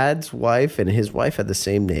dad's wife and his wife had the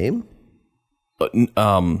same name?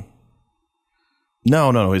 No,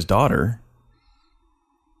 his daughter.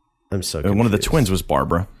 I'm so confused. One of the twins was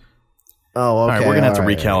Barbara. Oh, okay. All right, we're gonna have to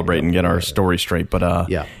recalibrate and get our story straight. But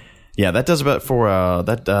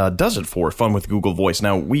that does it for Fun with Google Voice.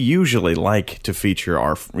 Now, we usually like to feature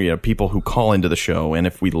our people who call into the show, and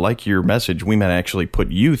if we like your message, we might actually put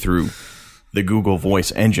you through the Google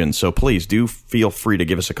Voice engine. So please do feel free to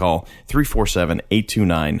give us a call,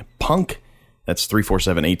 347-829-PUNK. That's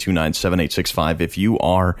 347-829-7865 if you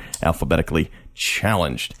are alphabetically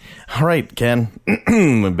challenged. All right, Ken,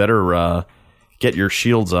 we better get your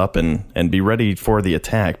shields up and be ready for the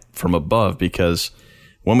attack from above, because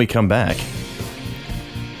when we come back,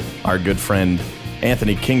 our good friend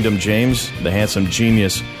Anthony Kingdom James, the Handsome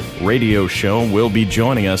Genius radio show, will be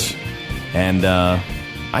joining us. And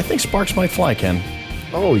I think sparks might fly, Ken.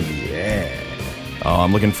 Oh, yeah. Oh,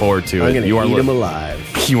 I'm looking forward to it. I'm going to eat him alive.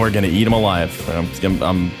 You are going to eat him alive.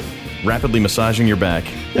 I'm rapidly massaging your back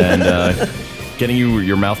and getting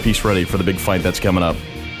your mouthpiece ready for the big fight that's coming up.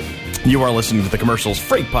 You are listening to the Commercials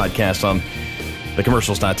Freight Podcast on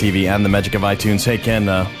thecommercials.tv and the magic of iTunes. Hey, Ken,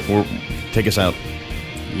 take us out.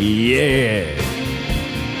 Yeah.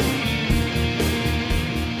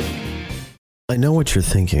 I know what you're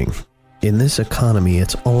thinking. In this economy,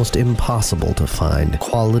 it's almost impossible to find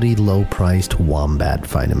quality, low-priced Wombat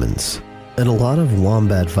vitamins. And a lot of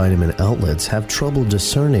Wombat vitamin outlets have trouble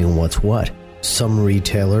discerning what's what. Some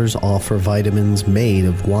retailers offer vitamins made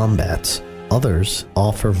of wombats. Others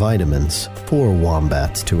offer vitamins for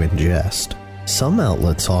wombats to ingest. Some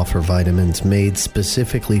outlets offer vitamins made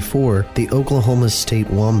specifically for the Oklahoma State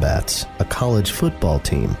Wombats, a college football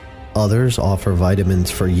team. Others offer vitamins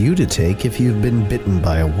for you to take if you've been bitten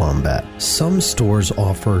by a wombat. Some stores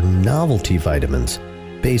offer novelty vitamins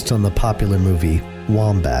based on the popular movie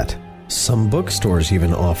Wombat. Some bookstores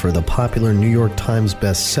even offer the popular New York Times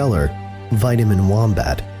bestseller Vitamin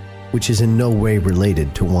Wombat, which is in no way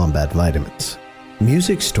related to wombat vitamins.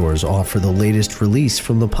 Music stores offer the latest release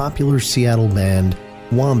from the popular Seattle band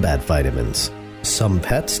Wombat Vitamins. Some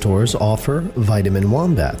pet stores offer Vitamin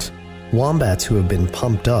Wombats, wombats who have been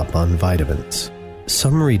pumped up on vitamins.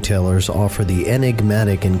 Some retailers offer the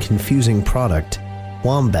enigmatic and confusing product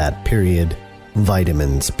Wombat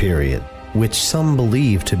Vitamins, which some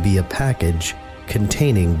believe to be a package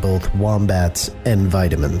containing both wombats and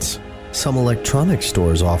vitamins. Some electronic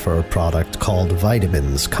stores offer a product called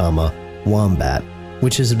Vitamins, Wombat,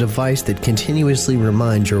 which is a device that continuously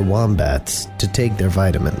reminds your wombats to take their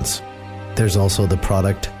vitamins. There's also the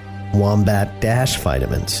product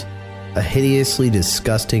Wombat-Vitamins, a hideously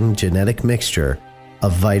disgusting genetic mixture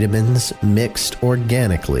of vitamins mixed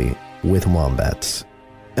organically with wombats.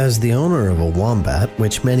 As the owner of a wombat,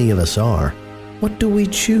 which many of us are, what do we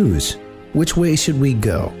choose? Which way should we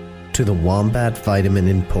go? To the Wombat Vitamin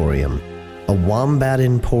Emporium, a wombat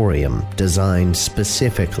emporium designed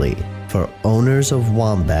specifically for owners of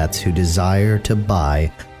wombats who desire to buy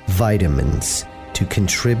vitamins to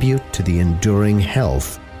contribute to the enduring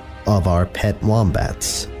health of our pet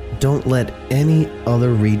wombats. Don't let any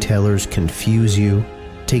other retailers confuse you,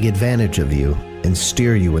 take advantage of you, and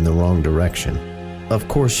steer you in the wrong direction. Of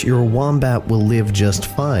course, your wombat will live just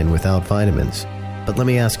fine without vitamins. But let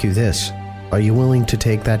me ask you this. Are you willing to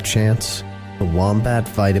take that chance? The Wombat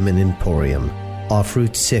Vitamin Emporium, off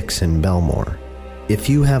Route 6 in Belmore. If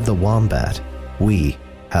you have the wombat, we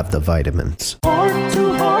have the vitamins. Heart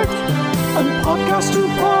to heart, and podcast to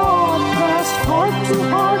podcast. Heart to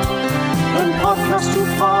heart, and podcast to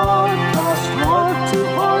podcast. Heart to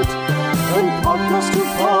heart, and podcast to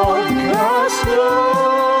podcast.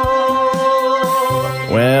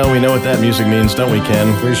 Well, we know what that music means, don't we,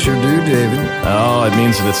 Ken? We sure do, David. Oh, it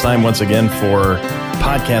means that it's time once again for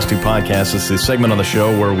Podcast to Podcast. It's the segment on the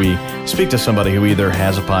show where we speak to somebody who either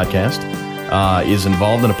has a podcast, is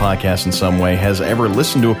involved in a podcast in some way, has ever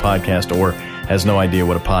listened to a podcast, or has no idea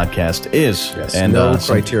what a podcast is. Yes, and no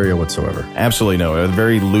criteria whatsoever. Absolutely no. A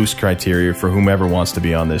very loose criteria for whomever wants to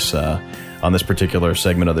be on this particular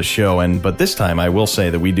segment of the show. But this time, I will say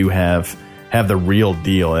that we do have the real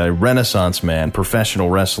deal, a Renaissance man, professional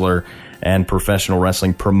wrestler and professional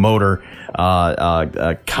wrestling promoter,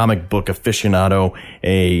 a comic book aficionado,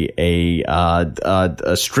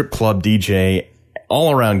 a strip club DJ,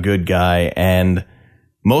 all around good guy, and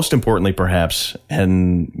most importantly, perhaps,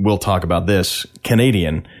 and we'll talk about this,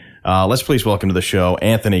 Canadian. Let's please welcome to the show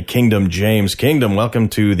Anthony Kingdom James. Kingdom, welcome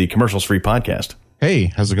to the Commercials Free Podcast.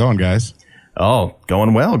 Hey, how's it going, guys? Oh,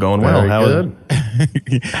 going well. Very good.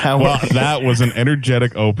 Well, that was an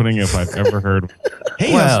energetic opening if I've ever heard.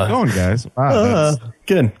 Hey, how's it going, guys? Wow,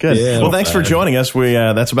 good. Yeah, well, thanks for joining us. We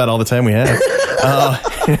that's about all the time we have.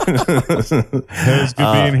 It's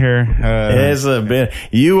good being here.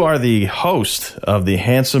 You are the host of the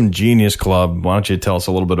Handsome Genius Club. Why don't you tell us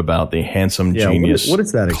a little bit about the Handsome Genius what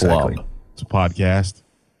is that exactly? Club? It's a podcast.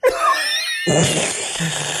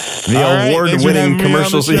 The award-winning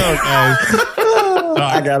commercials.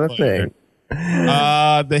 I got a thing.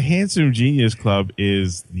 The Handsome Genius Club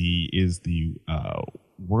is the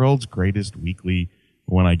world's greatest weekly,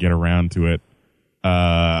 when I get around to it,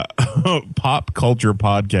 pop culture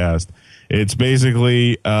podcast. It's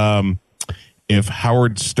basically if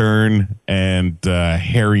Howard Stern and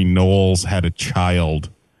Harry Knowles had a child,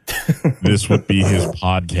 this would be his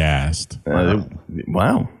podcast.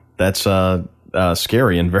 Wow, that's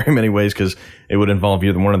scary in very many ways because it would involve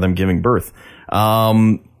either one of them giving birth.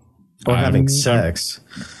 Or having sex.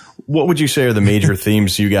 What would you say are the major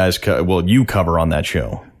themes you guys you cover on that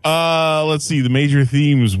show? Let's see. The major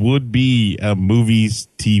themes would be movies,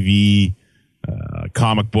 TV,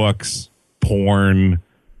 comic books, porn,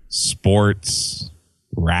 sports,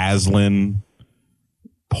 wrestling,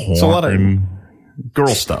 porn. It's a lot of girl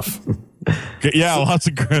stuff. Yeah, lots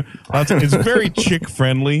of. It's very chick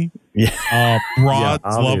friendly. Yeah, broads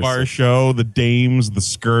love our show. The dames, the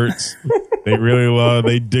skirts, they really love.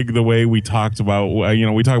 They dig the way we talked about.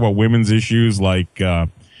 We talk about women's issues like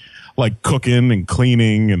cooking and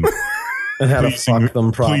cleaning and how to fuck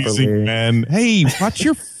them properly. Pleasing men. Hey, watch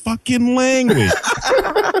your fucking language.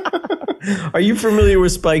 Are you familiar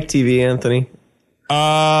with Spike TV, Anthony?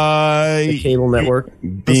 The cable network,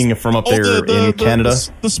 being from up there in Canada,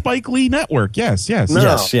 the Spike Lee network. Yes, no,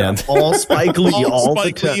 yes, yeah. All Spike Lee, all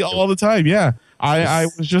the time. Yeah, I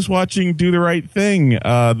was just watching Do the Right Thing,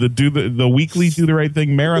 the weekly Do the Right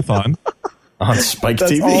Thing marathon on Spike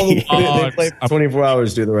TV. They play 24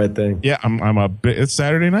 hours. Do the Right Thing. Yeah, it's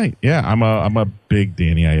Saturday night. Yeah, I'm a big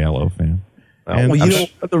Danny Aiello fan.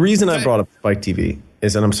 The reason I brought up Spike TV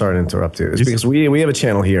is, and I'm sorry to interrupt you, is because we have a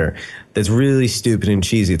channel here that's really stupid and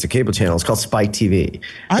cheesy. It's a cable channel. It's called Spike TV.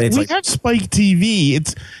 We have Spike TV.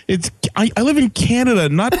 I live in Canada,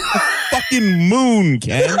 not the fucking moon,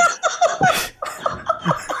 Ken.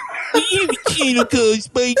 We have a channel called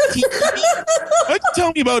Spike TV. Why don't you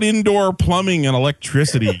tell me about indoor plumbing and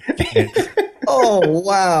electricity, Ken? Oh,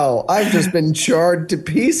 wow. I've just been charred to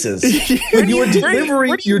pieces. Where do you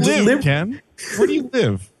live, Ken? Where do you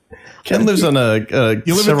live? Ken lives on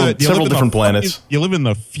several different planets. You live in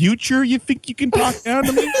the future? You think you can talk down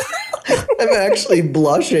to me? I'm actually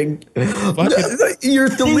blushing. Your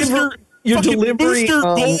delivery. Booster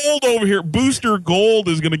Gold over here. Booster Gold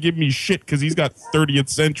is going to give me shit because he's got 30th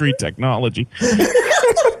century technology.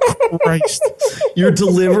 Christ. Your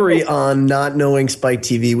delivery on not knowing Spike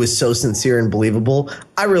TV was so sincere and believable.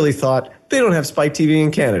 I really thought they don't have Spike TV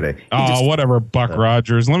in Canada. Whatever, Buck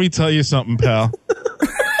Rogers. Let me tell you something, pal.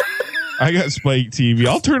 I got Spike TV.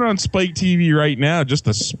 I'll turn on Spike TV right now just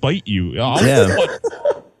to spite you.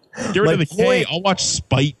 Get rid of the K. I'll watch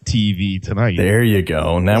Spite TV tonight. There you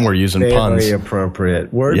go. Now we're using puns. Very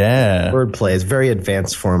appropriate. Wordplay is very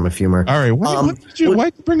advanced form of humor. All right. Why'd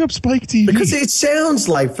you bring up Spike TV? Because it sounds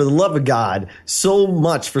like, for the love of God, so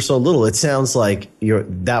much for so little. It sounds like you're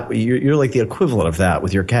like the equivalent of that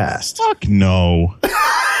with your cast. Fuck no.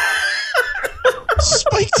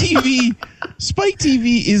 Spike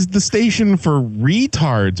TV is the station for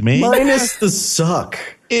retards, man. Minus the suck.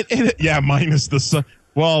 Minus the suck.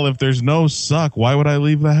 Well, if there's no suck, why would I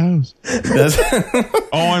leave the house?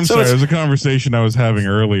 I'm sorry. It was a conversation I was having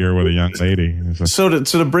earlier with a young lady. So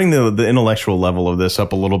to bring the intellectual level of this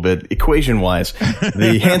up a little bit, equation-wise,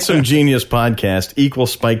 the Handsome Genius podcast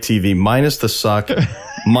equals Spike TV minus the suck,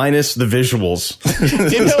 minus the visuals.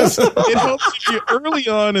 It helps you. Early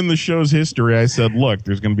on in the show's history, I said, look,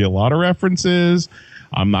 there's going to be a lot of references.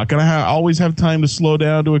 I'm not going to always have time to slow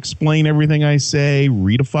down to explain everything I say.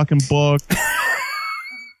 Read a fucking book.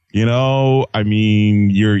 You're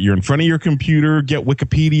in front of your computer, get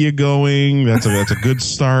Wikipedia going. That's a good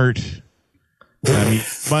start. I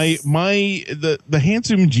mean, the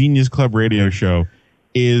Handsome Genius Club radio show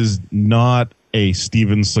is not a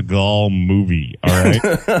Steven Seagal movie, all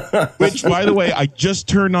right? Which, by the way, I just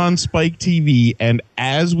turned on Spike TV, and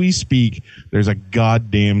as we speak, there's a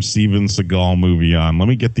goddamn Steven Seagal movie on. Let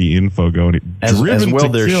me get the info going.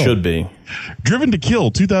 Should be. Driven to Kill,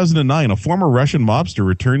 2009. A former Russian mobster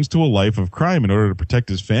returns to a life of crime in order to protect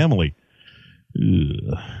his family.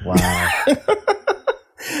 Ugh. Wow.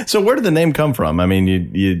 So where did the name come from? I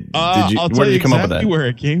mean, I'll tell you exactly where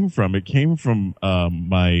it came from. It came from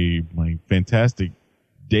my fantastic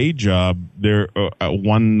day job. There,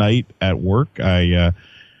 one night at work,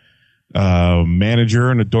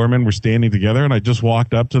 manager and a doorman were standing together, and I just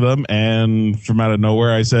walked up to them, and from out of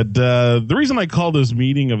nowhere, I said, the reason I called this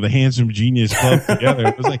meeting of the Handsome Genius Club together,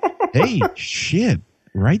 I was like, hey, shit,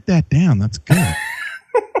 write that down. That's good.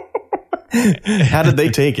 How did they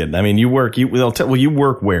take it? I mean, you work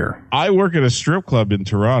where? I work at a strip club in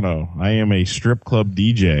Toronto. I am a strip club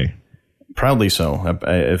DJ. Proudly so,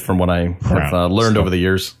 from what I have learned over the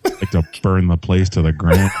years. Like to burn the place to the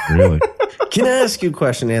ground, really. Can I ask you a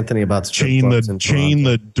question, Anthony, about strip clubs in chain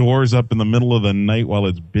the doors up in the middle of the night while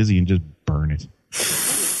it's busy and just burn it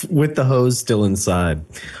with the hose still inside?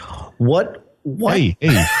 What?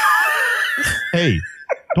 Hey!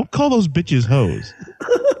 Don't call those bitches hoes.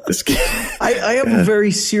 I have a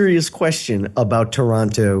very serious question about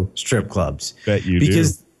Toronto strip clubs. Bet you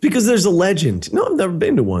because there's a legend. No, I've never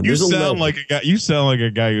been to one. You sound like a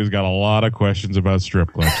guy who's got a lot of questions about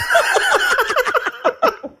strip clubs.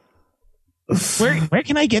 Where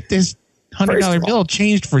can I get this $100 bill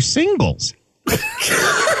changed for singles?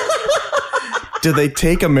 Do they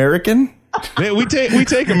take American? We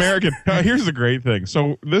take American. Here's the great thing.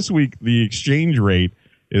 So this week the exchange rate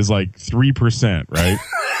is like 3%, right?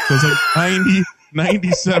 So it's like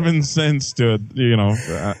 97 cents to,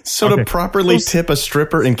 to properly tip a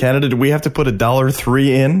stripper in Canada, do we have to put $1.03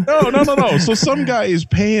 in? No. So some guy is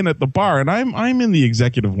paying at the bar, and I'm in the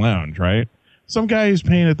executive lounge, right? Some guy is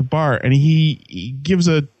paying at the bar, and he gives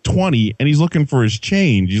a 20, and he's looking for his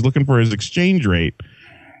change. He's looking for his exchange rate.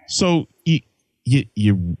 So you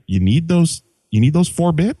need those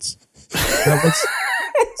 4 bits? Is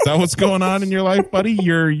that what's going on in your life, buddy?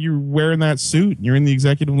 You're wearing that suit. You're in the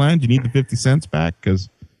executive lounge. You need the 50 cents back because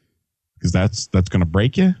that's going to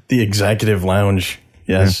break you. The executive lounge,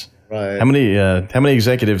 yes. Yeah. Right. How many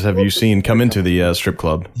executives have you seen come into the strip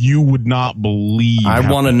club? You would not believe. I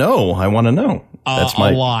want to know. That's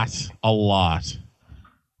a lot.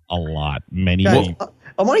 Many. Am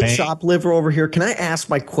I chopped liver over here? Can I ask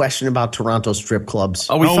my question about Toronto strip clubs?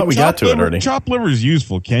 Oh, we thought we got to it already. Chopped liver is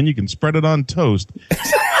useful, Ken. You can spread it on toast.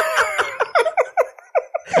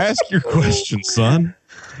 Ask your question, son.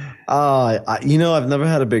 I've never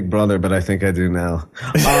had a big brother, but I think I do now.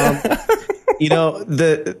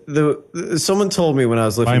 Someone told me when I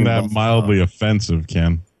was living in Buffalo. Mildly offensive,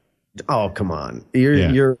 Ken. Oh, come on.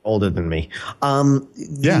 You're older than me.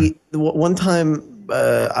 One time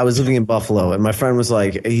I was living in Buffalo, and my friend was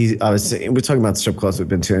like, we're talking about strip clubs we've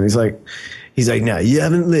been to, and he's like, no, you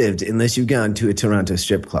haven't lived unless you've gone to a Toronto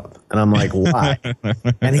strip club. And I'm like, why?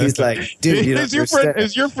 And he's like, dude, wait a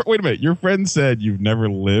minute. Your friend said you've never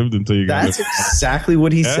lived until you got. That's exactly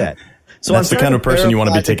what he said. So that's the kind of person you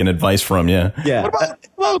want to be taking advice from. Yeah. Yeah.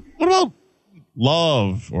 What about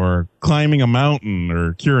love or climbing a mountain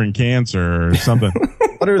or curing cancer or something?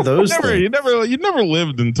 What are those things? You never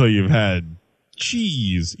lived until you've had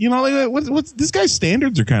cheese. What's this guy's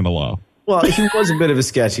standards are kind of low. Well, he was a bit of a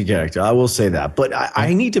sketchy character, I will say that. But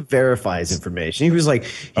I need to verify his information. He was like,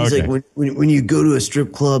 when you go to a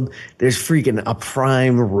strip club, there's freaking a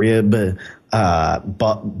prime rib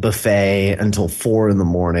buffet until 4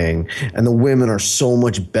 a.m, and the women are so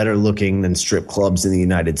much better looking than strip clubs in the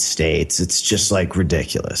United States. It's just like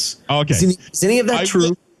ridiculous. Okay, is any of that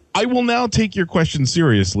true? I will now take your question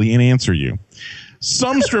seriously and answer you.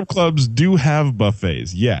 Some strip clubs do have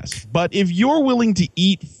buffets, yes. But if you're willing to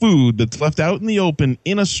eat food that's left out in the open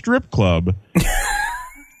in a strip club,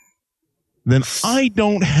 then I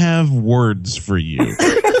don't have words for you.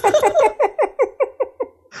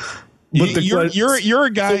 But you're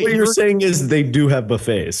a guy. So what you're saying is they do have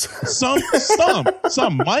buffets. Some.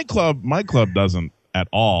 My club doesn't at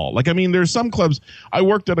all. There's some clubs. I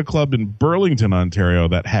worked at a club in Burlington, Ontario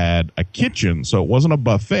that had a kitchen, so it wasn't a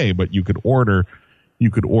buffet, but you could order,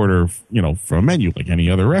 from a menu like any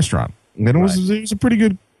other restaurant. And it was a pretty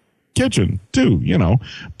good kitchen too,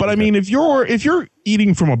 But I mean, if you're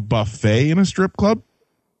eating from a buffet in a strip club,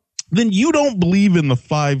 then you don't believe in the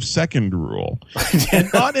 5-second rule, and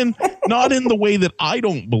not in the way that I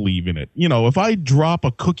don't believe in it. If I drop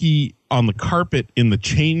a cookie on the carpet in the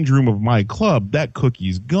change room of my club, that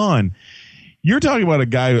cookie's gone. You're talking about a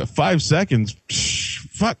guy at 5 seconds.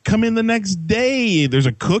 Fuck, come in the next day. There's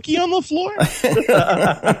a cookie on the floor.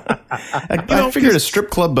 I figured a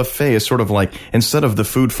strip club buffet is sort of like, instead of the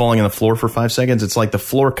food falling on the floor for 5 seconds, it's like the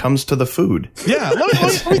floor comes to the food. Yeah,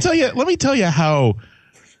 let me tell you how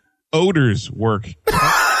odors work.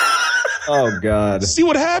 Oh God! See,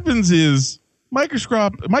 what happens is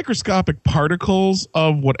microscopic particles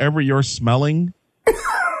of whatever you're smelling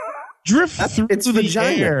drift through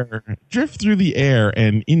the air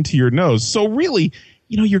and into your nose. So really,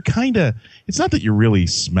 you're kind of, it's not that you're really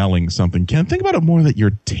smelling something, Ken. Think about it more that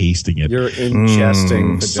you're tasting it. You're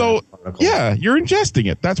ingesting. So, yeah, you're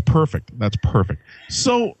ingesting it. That's perfect.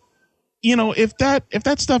 So, if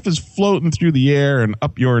that stuff is floating through the air and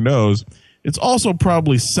up your nose, it's also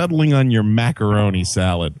probably settling on your macaroni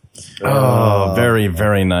salad. Oh, very,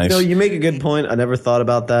 very nice. You make a good point. I never thought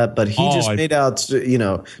about that, but he made out,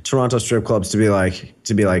 Toronto strip clubs to be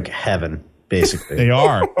like heaven, basically. They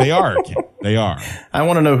are. I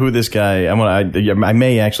want to know who this guy. I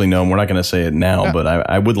may actually know him. We're not going to say it now, but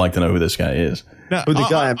I would like to know who this guy is. Now, who the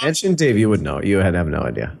guy I mentioned, Dave, you would know. You have no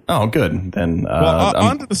idea. Oh, good. Then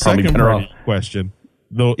on to the second part of the question.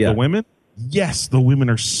 The women. Yes, the women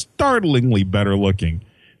are startlingly better looking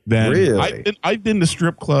than really? I've been to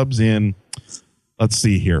strip clubs in, let's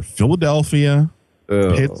see here, Philadelphia,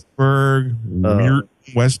 Pittsburgh,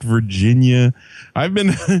 West Virginia. I've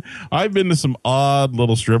been to some odd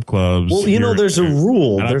little strip clubs. Well, there's a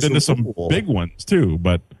rule. And I've been to some big ones too,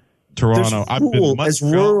 but Toronto, I've been much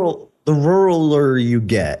rural. The ruraler you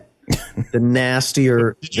get, the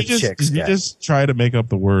nastier the chicks get. Did you just try to make up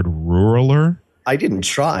the word ruraler? I didn't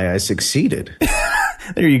try. I succeeded.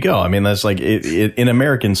 There you go. I mean, that's like in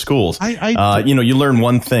American schools. You learn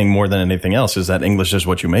one thing more than anything else is that English is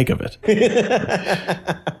what you make of it.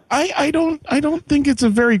 I don't think it's a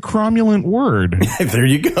very cromulent word. There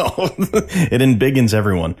you go. It embiggens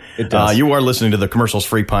everyone. It does. You are listening to the Commercials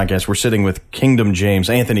Free Podcast. We're sitting with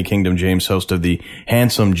Anthony Kingdom James, host of the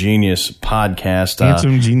Handsome Genius podcast.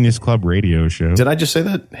 Handsome Genius Club radio show. Did I just say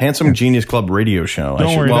that? Handsome Genius Club radio show.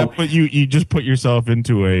 Don't worry. But you just put yourself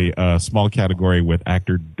into a small category with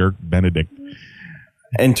actor Dirk Benedict.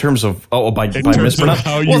 In terms of by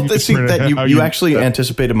mispronouncing, you actually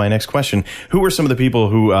anticipated my next question. Who were some of the people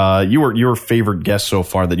who your favorite guests so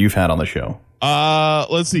far that you've had on the show?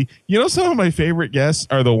 Let's see. Some of my favorite guests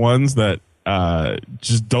are the ones that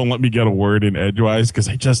just don't let me get a word in edgewise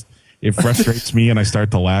because it frustrates me and I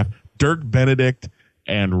start to laugh. Dirk Benedict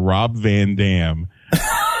and Rob Van Dam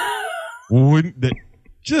wouldn't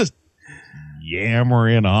just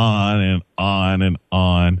yammering on and on and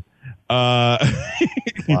on. I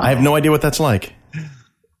have no idea what that's like.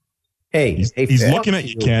 Hey, he's looking at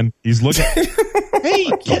you, Ken. He's looking.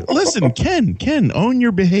 Hey, Ken, listen, Ken, own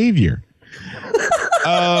your behavior.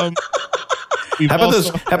 How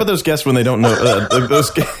about those guests when they don't know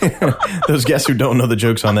those guests who don't know the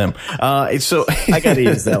jokes on them? So I got to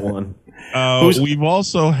use that one. We've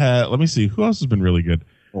also had. Let me see who else has been really good.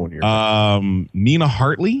 Nina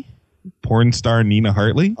Hartley. Porn star Nina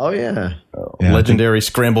Hartley. Oh yeah, legendary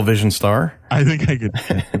Scramble Vision star. I think I could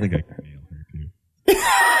nail her too.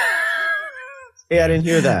 Hey, I didn't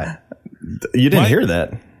hear that. You didn't hear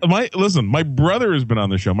that? My brother has been on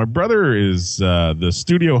the show. My brother is the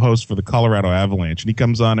studio host for the Colorado Avalanche, and he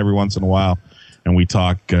comes on every once in a while, and we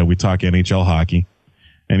talk NHL hockey.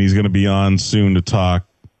 And he's going to be on soon to talk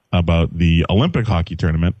about the Olympic hockey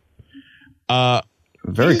tournament.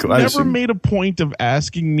 Very cool. He's never made a point of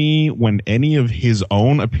asking me when any of his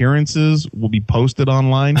own appearances will be posted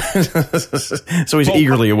online. So he's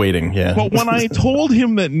eagerly awaiting. Yeah. But when I told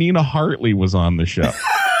him that Nina Hartley was on the show,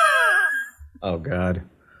 oh God,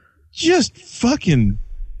 just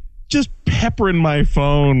peppering my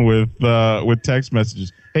phone with text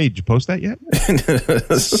messages. Hey, did you post that yet?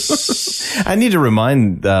 I need to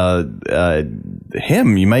remind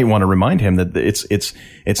him. You might want to remind him that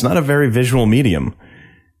it's not a very visual medium.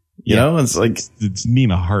 You know, it's like it's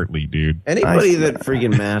Nina Hartley, dude. Anybody that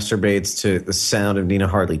freaking masturbates to the sound of Nina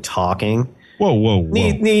Hartley talking, whoa,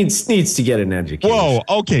 needs to get an education. Whoa,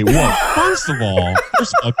 okay. Well, first of all,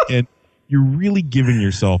 Ken, you're really giving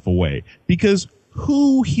yourself away because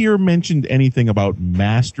who here mentioned anything about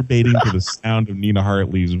masturbating to the sound of Nina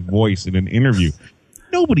Hartley's voice in an interview?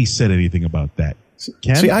 Nobody said anything about that.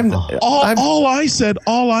 Ken? See, all I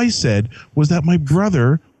said was that my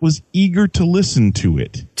brother was eager to listen to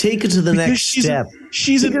it. Take it to the next step.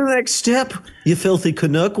 Take it to the next step, you filthy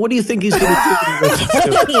Canuck. What do you think he's going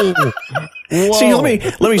to do? See,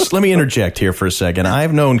 let me interject here for a second.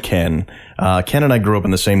 I've known Ken. Ken and I grew up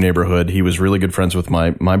in the same neighborhood. He was really good friends with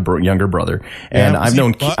my younger brother, and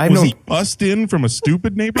was he bussed in from a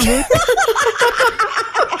stupid neighborhood?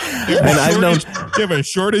 Do you have a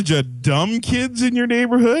shortage of dumb kids in your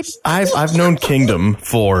neighborhood? I've known Kingdom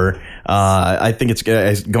for I think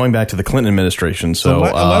it's going back to the Clinton administration. So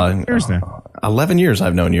 11 years now. 11 years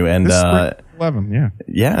I've known you, and 11, yeah.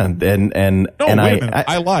 Yeah, and no, and wait a minute.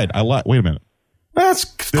 I lied. Wait a minute. That's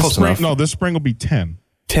close enough. No, this spring will be 10.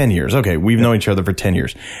 10 years. Okay. We've known each other for 10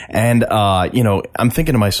 years. And, I'm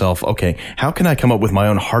thinking to myself, okay, how can I come up with my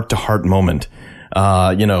own heart to heart moment,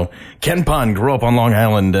 Ken Pond grew up on Long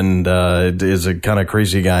Island and is a kind of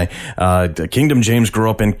crazy guy. Kingdom James grew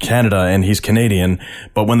up in Canada and he's Canadian.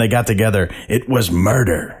 But when they got together, it was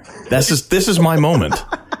murder. This is my moment.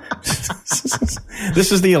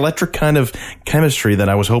 This is the electric kind of chemistry that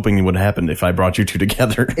I was hoping would happen if I brought you two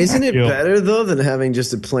together. Isn't it better, though, than having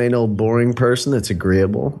just a plain old boring person that's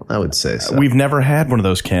agreeable? I would say so. We've never had one of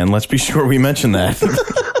those, Ken. Let's be sure we mention that.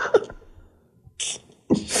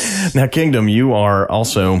 Now, Kingdom, you are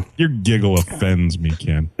also... Your giggle offends me,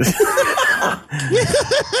 Ken.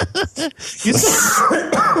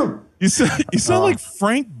 You sound like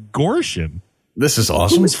Frank Gorshin. This is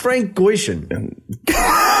awesome. Who's Frank Gorshin?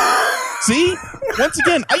 See? Once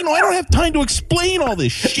again, I don't have time to explain all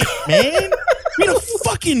this shit, man. Read a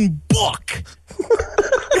fucking book. You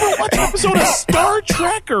ever watch an episode of Star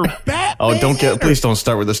Trek or Batman? Oh, please don't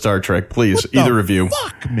start with the Star Trek, please. Either of you.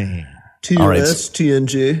 Fuck, man. TOS,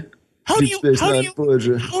 TNG. How do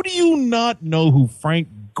you not know who Frank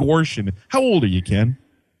Gorshin is? How old are you, Ken?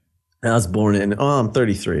 I was born I'm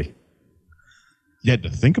 33. You had to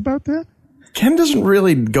think about that? Ken doesn't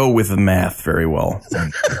really go with the math very well.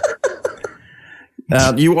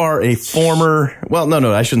 You are a former, well,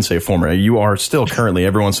 no, I shouldn't say former. You are still currently,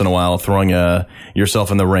 every once in a while, throwing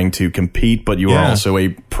yourself in the ring to compete, but you are also a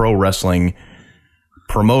pro wrestling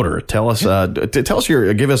promoter. Tell us give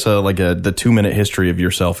us the 2-minute history of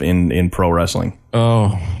yourself in pro wrestling.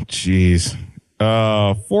 Oh, jeez.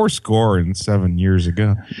 4 years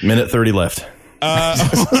ago. Minute 30 left. I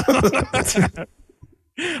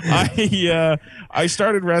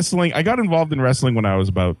started wrestling. I got involved in wrestling when I was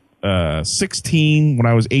about 16. When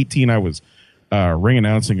I was 18, I was ring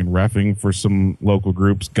announcing and reffing for some local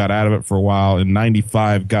groups. Got out of it for a while. In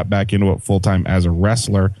 95, got back into it full time as a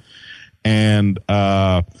wrestler, and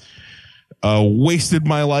wasted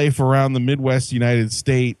my life around the Midwest United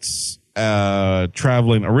States,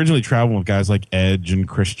 originally traveling with guys like Edge and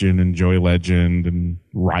Christian and Joey Legend and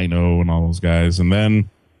Rhino and all those guys, and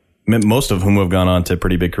then most of whom have gone on to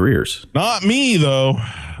pretty big careers. Not me, though.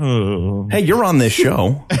 Hey, you're on this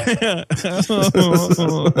show.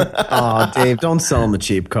 Oh, Dave, don't sell him a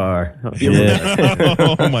cheap car.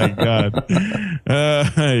 Oh, my God.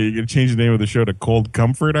 You're going to change the name of the show to Cold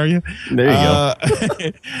Comfort, are you? There you go.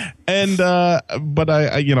 And, but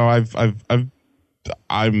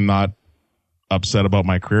I'm not upset about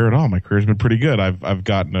my career at all. My career's been pretty good. I've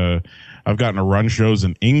gotten to run shows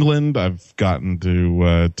in England. I've gotten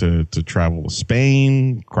to travel to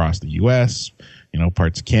Spain, across the U.S.,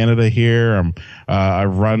 parts of Canada here.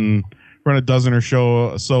 I've run a dozen or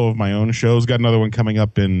so of my own shows. Got another one coming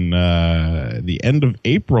up in the end of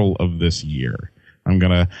April of this year.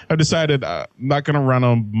 I've decided I'm not gonna run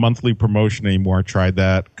a monthly promotion anymore. I tried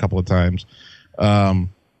that a couple of times.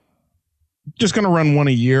 Just going to run one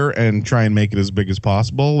a year and try and make it as big as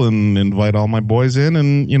possible and invite all my boys in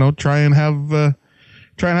and, try and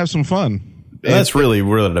have some fun. That's really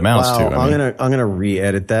what it amounts to. I'm going to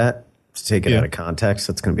re-edit that to take it out of context.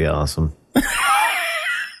 That's going to be awesome. I'm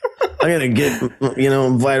going to get,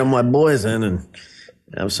 invite all my boys in and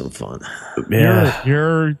have some fun.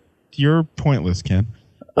 Yeah. You're pointless, Ken.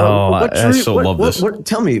 I so love this.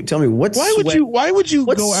 Tell me what's Why would you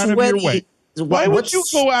go out of your way? Why would you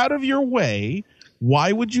go out of your way?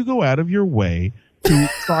 Why would you go out of your way to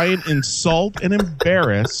try and insult and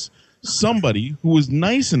embarrass somebody who was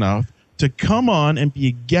nice enough to come on and be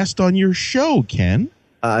a guest on your show, Ken?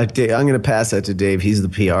 Dave, I'm going to pass that to Dave. He's the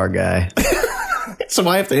PR guy. So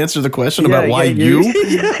I have to answer the question about why you?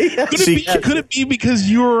 Yeah. Could it be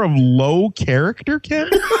because you're of low character, Ken?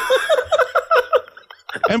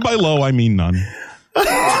 And by low, I mean none.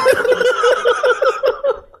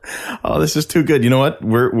 Oh, this is too good. You know what?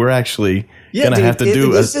 We're actually going to have to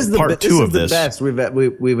do part 2 of this. This is the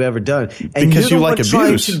best we've ever done. And because you like abuse.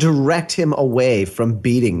 Trying to direct him away from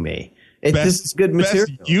beating me. This is good material.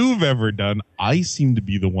 Best you've ever done. I seem to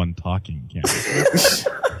be the one talking, Ken.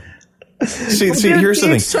 See, here's the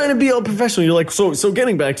thing. Dave's trying to be all professional. You're like, so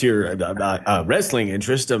getting back to your wrestling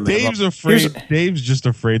interest. Dave's just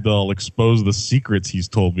afraid that I'll expose the secrets he's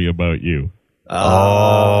told me about you.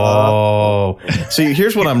 Oh. See,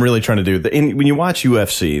 here's what I'm really trying to do. When you watch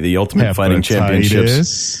UFC, the Ultimate Fighting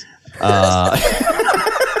Championships,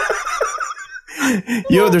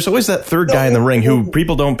 there's always that third guy in the ring who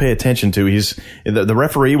people don't pay attention to. He's the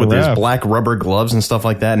referee with his black rubber gloves and stuff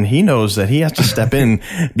like that, and he knows that he has to step in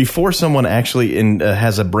before someone actually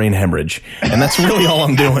has a brain hemorrhage, and that's really all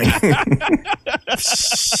I'm doing.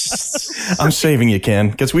 I'm saving you, Ken,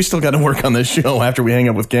 because we still got to work on this show after we hang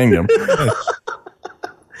up with Kingdom.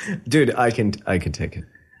 Dude, I can take it.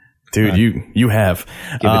 Dude, you have.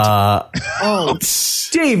 Give it to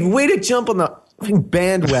Dave, way to jump on the... fucking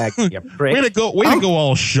bandwagon, you prick. Way to go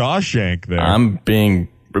all Shawshank there. I'm being,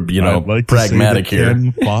 I'd like pragmatic to say that here.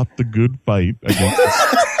 Ken fought the good fight against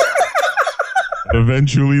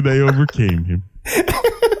eventually they overcame him.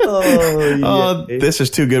 Oh, this is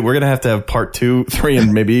too good. We're going to have part 2, 3,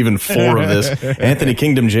 and maybe even 4 of this. Anthony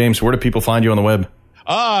Kingdom James, where do people find you on the web?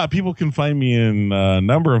 People can find me in a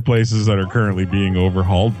number of places that are currently being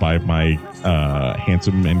overhauled by my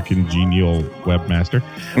handsome and congenial webmaster.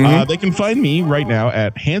 They can find me right now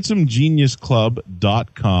at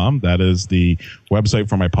handsomegeniusclub.com. That is the website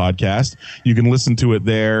for my podcast. You can listen to it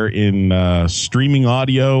there in streaming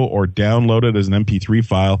audio or download it as an MP3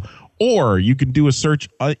 file. Or you can do a search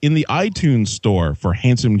in the iTunes store for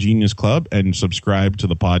Handsome Genius Club and subscribe to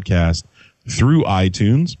the podcast through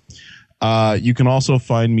iTunes. You can also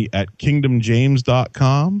find me at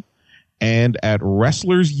kingdomjames.com and at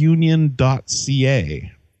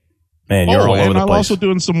wrestlersunion.ca. Man, you're all over the place. I'm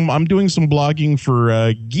doing some blogging for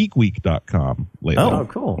geekweek.com lately. Oh,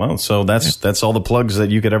 cool. Well, so that's all the plugs that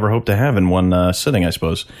you could ever hope to have in one sitting, I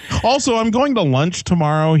suppose. Also, I'm going to lunch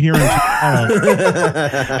tomorrow here in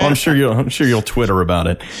well, I'm sure you'll Twitter about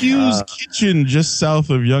it. Hughes Kitchen, just south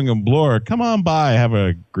of Young and Bloor. Come on by, have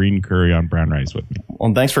a green curry on brown rice with me.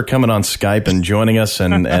 Well, thanks for coming on Skype and joining us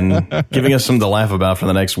and giving us something to laugh about for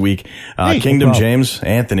the next week. Kingdom James,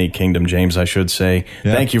 Anthony Kingdom James, I should say.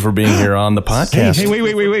 Yeah. Thank you for being here on the podcast. Hey,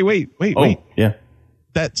 wait. Yeah.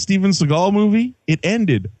 That Steven Seagal movie, it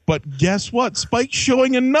ended. But guess what? Spike's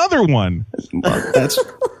showing another one. That's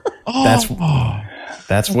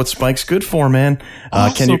what Spike's good for, man.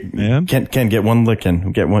 Awesome, Can get one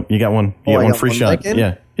licking. Get one. You got one. You got one free shot.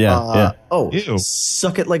 Licking? Yeah. Ew.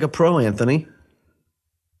 Suck it like a pro, Anthony.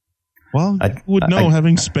 Well, you would know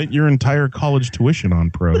having spent your entire college tuition on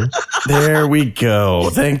pro. There we go.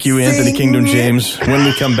 Thank you, Anthony Kingdom James. When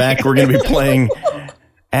we come back, we're going to be playing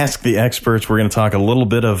Ask the Experts. We're going to talk a little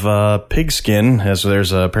bit of pigskin, as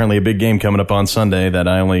there's apparently a big game coming up on Sunday that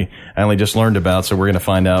I only just learned about. So we're going to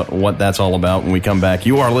find out what that's all about when we come back.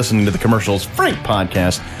 You are listening to the Commercials Frank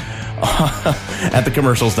podcast at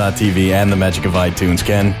thecommercials.tv and the magic of iTunes.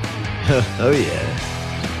 Ken? Oh, yeah.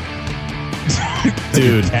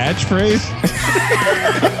 Dude. Catchphrase?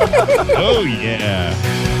 Oh, yeah.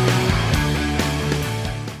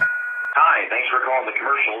 Hi, thanks for calling the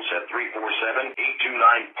Commercials at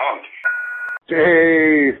 347-829-PUNK.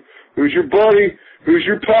 Hey, who's your buddy? Who's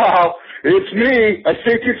your pal? It's me. I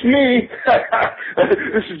think it's me.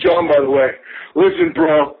 This is John, by the way. Listen,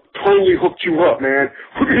 bro, totally hooked you up, man.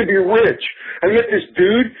 We're going to be rich. I met this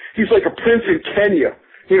dude. He's like a prince in Kenya.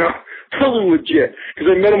 You know, totally legit, because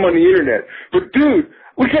I met him on the internet. But, dude,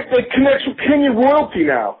 we got, like, connects with Kenyan royalty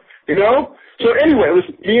now, you know? So, anyway,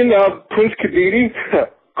 listen, me and Prince Kadidi,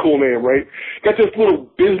 cool name, right? Got this little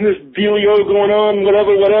business dealio going on,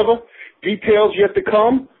 whatever. Details yet to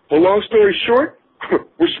come. Well, long story short,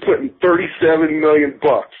 we're splitting $37 million.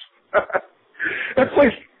 That's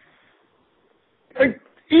like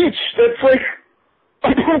each. That's like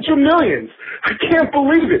a bunch of millions. I can't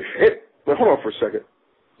believe it. Wait, hold on for a second.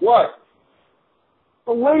 What?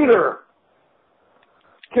 Later.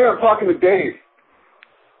 Okay, I'm talking to Dave.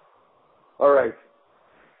 All right.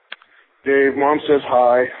 Dave, Mom says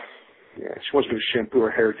hi. Yeah, she wants me to shampoo her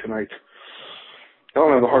hair tonight. I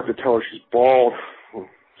don't have the heart to tell her she's bald.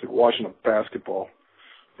 It's like watching a basketball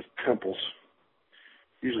with pimples.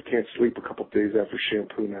 Usually can't sleep a couple days after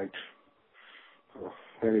shampoo night.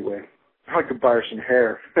 Anyway, I could buy her some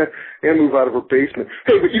hair and move out of her basement.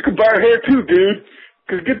 Hey, but you could buy her hair too, dude.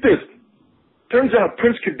 Because get this. Turns out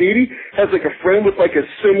Prince Kadidi has like a friend with like a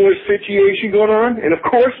similar situation going on. And of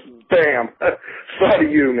course, bam, thought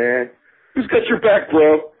of you, man. Who's got your back,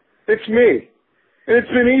 bro? It's me. And it's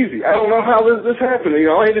been easy. I don't know how this happened. You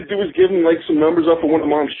know, all I had to do was give him like some numbers off of one of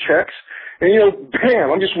Mom's checks. And, you know,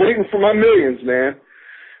 bam, I'm just waiting for my millions, man.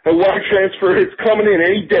 A wire transfer, it's coming in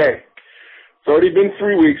any day. It's already been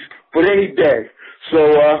 3 weeks, but any day.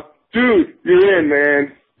 So, dude, you're in,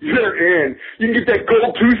 man. You're in. You can get that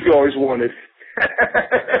gold tooth you always wanted.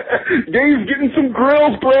 Dave's getting some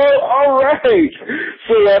grills, bro. All right.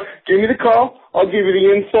 So, give me the call. I'll give you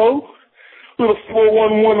the info. Little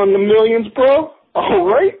 411 on the millions, bro. All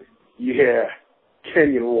right. Yeah.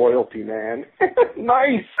 Kenyan royalty, man.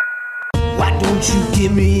 Nice. Why don't you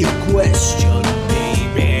give me a question,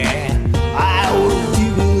 baby? I will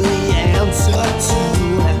give you the answer to.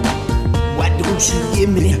 Why don't you give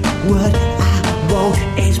me what I want?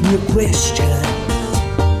 Ask me a question.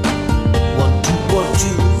 1, 2, 1,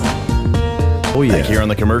 2. Oh, yeah. Back here on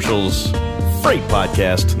the Commercials Freight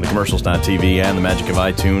Podcast, thecommercials.tv, and the magic of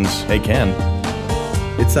iTunes. Hey, Ken.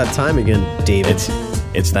 It's that time again, David.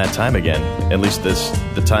 It's that time again. At least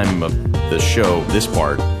the time of the show, this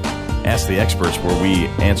part, Ask the Experts, where we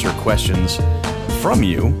answer questions from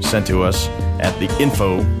you sent to us at the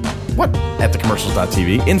info at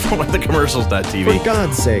thecommercials.tv. Info at thecommercials.tv. For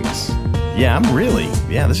God's sakes. Yeah,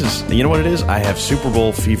 this is, you know what it is? I have Super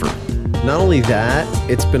Bowl fever. Not only that,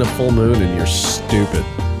 it's been a full moon and you're stupid.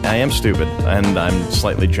 I am stupid, and I'm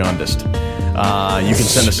slightly jaundiced. You can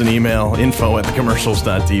send us an email, info at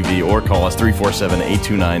thecommercials.tv, or call us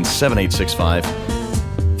 347-829-7865,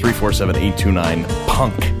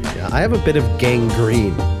 347-829-PUNK. Yeah, I have a bit of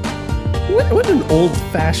gangrene. What an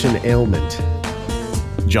old-fashioned ailment.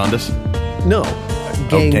 Jaundice? No,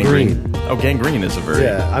 gangrene. Oh, gangrene is a very...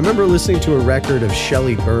 Yeah, I remember listening to a record of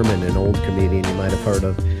Shelley Berman, an old comedian you might have heard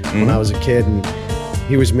of, when I was a kid, and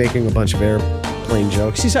he was making a bunch of airplane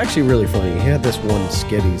jokes. He's actually really funny. He had this one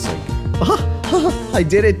skit. He's like, I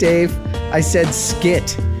did it, Dave. I said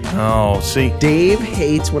skit. Oh, see. Dave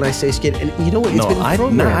hates when I say skit. And you know what? It's been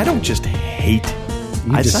programmed. I don't just hate.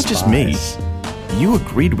 It's not just me. You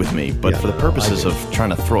agreed with me, but for the purposes of trying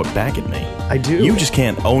to throw it back at me. I do. You just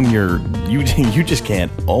can't own you just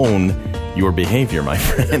can't own your behavior, my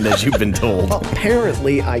friend, as you've been told. Well,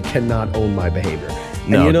 apparently, I cannot own my behavior.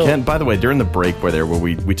 No, and Ken, by the way, during the break where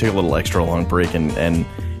we took a little extra long break and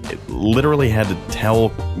it literally had to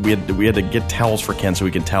we had to get towels for Ken so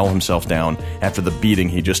he could towel himself down after the beating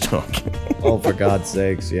he just took. Oh, for God's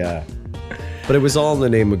sakes, yeah. But it was all in the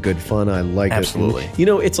name of good fun. I like it. Absolutely.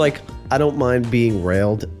 It's like, I don't mind being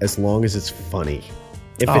railed as long as it's funny.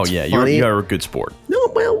 If it's funny, you're a good sport.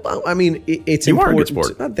 No, well, I mean, it's you important. You are a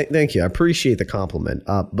good sport. Thank you. I appreciate the compliment.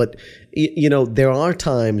 But, there are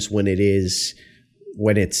times when it's,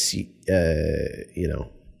 it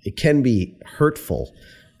can be hurtful,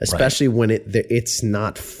 especially when it's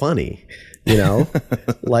not funny,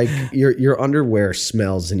 like your underwear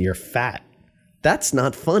smells and you're fat. That's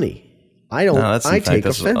not funny. I take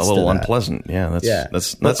offense to that. A little unpleasant. Yeah,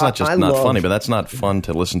 that's not just not funny, but that's not fun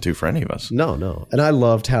to listen to for any of us. No. And I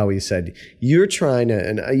loved how he said, you're trying to,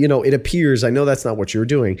 and it appears, I know that's not what you were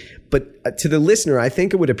doing, but to the listener, I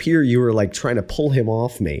think it would appear you were like trying to pull him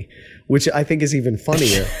off me, which I think is even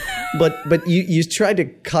funnier. But you tried to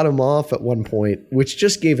cut him off at one point, which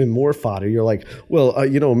just gave him more fodder. You're like, well,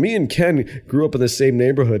 me and Ken grew up in the same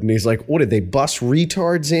neighborhood. And he's like, what, did they bus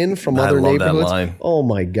retards in from other neighborhoods? That line. Oh,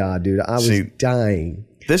 my God, dude. I was dying.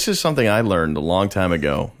 This is something I learned a long time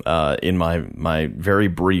ago in my very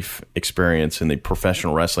brief experience in the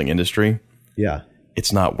professional wrestling industry. Yeah.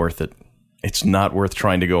 It's not worth it. It's not worth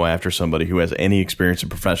trying to go after somebody who has any experience in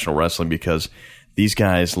professional wrestling because these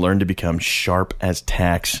guys learn to become sharp as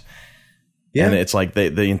tacks. Yeah. And it's like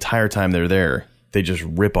the entire time they're there, they just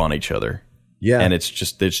rip on each other. Yeah. And it's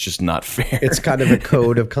just not fair. It's kind of a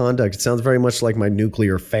code of conduct. It sounds very much like my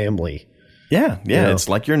nuclear family. Yeah. It's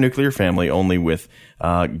like your nuclear family, only with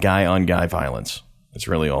guy on guy violence. That's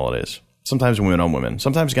really all it is. Sometimes women on women,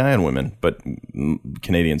 sometimes guy on women, but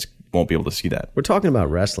Canadians won't be able to see that. We're talking about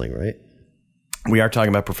wrestling, right? We are talking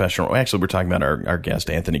about professional. Actually, we're talking about our guest,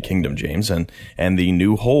 Anthony Kingdom James, and the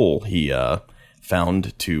new hole he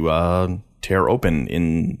found to tear open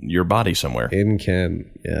in your body somewhere. In Ken,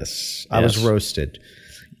 yes. I was roasted.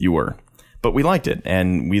 You were. But we liked it,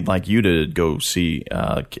 and we'd like you to go see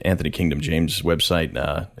Anthony Kingdom James' website,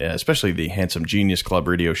 especially the Handsome Genius Club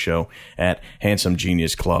radio show at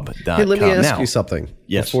handsomegeniusclub.com. Hey, let me ask you something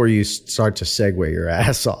before you start to segue your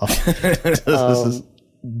ass off.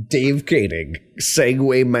 Dave Koenig,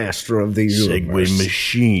 Segway Master of the Universe. Segway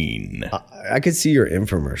Machine. I could see your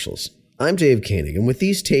infomercials. I'm Dave Koenig, and with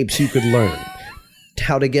these tapes you could learn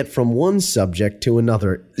how to get from one subject to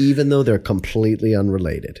another, even though they're completely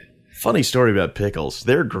unrelated. Funny story about pickles.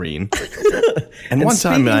 They're green. And one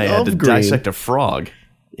time I had to dissect a frog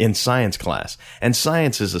in science class. And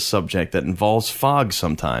science is a subject that involves fog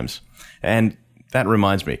sometimes. And that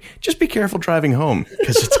reminds me, just be careful driving home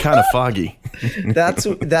because it's kind of foggy.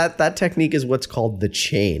 That technique is what's called the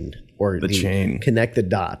chain, or the chain. Connect the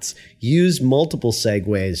dots. Use multiple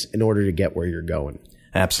segues in order to get where you're going.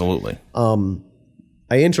 Absolutely. I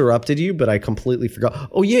interrupted you, but I completely forgot.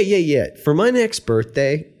 Oh, yeah. For my next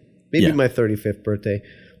birthday, maybe my 35th birthday,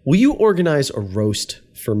 will you organize a roast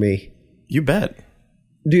for me? You bet.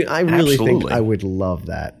 Dude, I really think I would love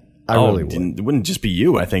that. I really would. It wouldn't just be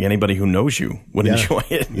you. I think anybody who knows you would enjoy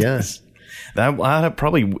it. Yes. I'd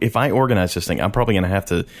probably, if I organize this thing, I'm probably going to have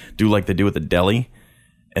to do like they do at the deli,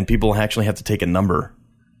 and people actually have to take a number.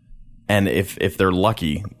 And if they're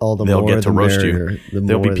lucky, they'll get to roast you.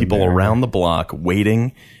 There'll be people around the block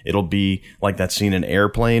waiting. It'll be like that scene in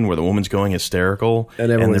Airplane where the woman's going hysterical.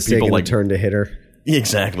 And everyone's taking a turn to hit her.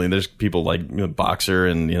 Exactly. There's people like boxer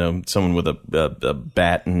and someone with a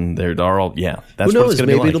bat, and they're all that's who what knows? it's going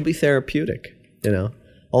to be like. Maybe it'll be therapeutic.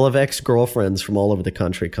 I'll have ex-girlfriends from all over the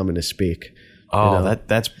country coming to speak. Oh,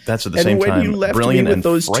 that's at the same time. And when you left me with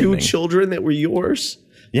those two children that were yours,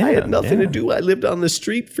 I had nothing to do. I lived on the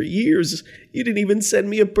street for years. You didn't even send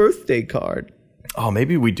me a birthday card. Oh,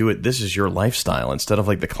 maybe we do it. This is your lifestyle instead of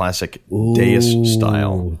like the classic Deus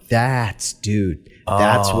style. That's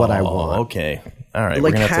what I want. Okay. All right.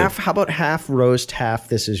 Like half, how about half roast, half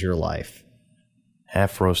This Is Your Life?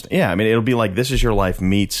 Half roast. Yeah. I mean, it'll be like This Is Your Life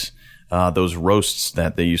meets those roasts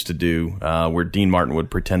that they used to do where Dean Martin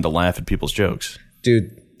would pretend to laugh at people's jokes.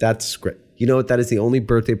 Dude, that's great. You know what? That is the only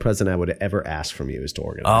birthday present I would ever ask from you is to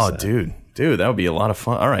organize that. Dude, that would be a lot of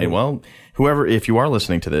fun. All right. Well, whoever, if you are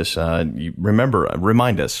listening to this,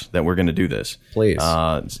 remind us that we're going to do this. Please.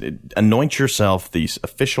 Anoint yourself the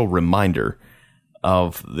official reminder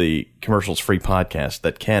of the Commercials Free podcast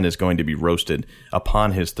that Ken is going to be roasted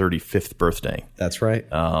upon his 35th birthday. That's right.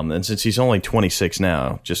 And since he's only 26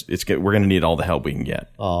 now, we're going to need all the help we can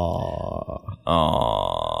get. Aww.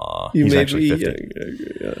 He's actually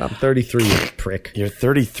 50. I'm 33, you prick. You're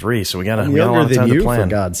 33, so we got a lot younger of than time you, to plan. for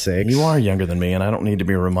God's sake. You are younger than me, and I don't need to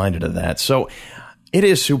be reminded of that. So it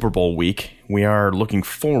is Super Bowl week. We are looking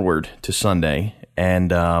forward to Sunday,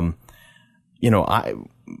 and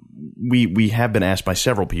we have been asked by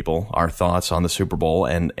several people our thoughts on the Super Bowl,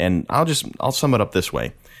 and I'll sum it up this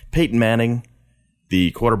way. Peyton Manning,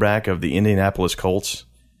 the quarterback of the Indianapolis Colts,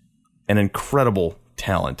 an incredible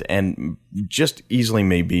talent, and just easily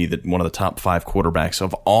may be one of the top 5 quarterbacks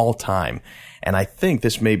of all time. And I think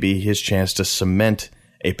this may be his chance to cement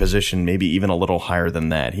a position maybe even a little higher than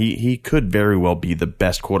that. He could very well be the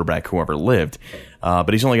best quarterback who ever lived,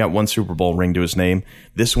 but he's only got one Super Bowl ring to his name.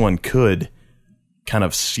 This one could kind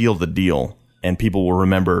of seal the deal, and people will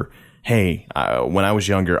remember, hey, when I was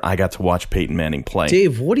younger, I got to watch Peyton Manning play.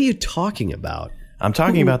 Dave, what are you talking about? I'm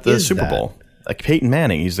talking about the Super Bowl. Like Peyton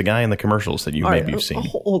Manning, he's the guy in the commercials that you've seen.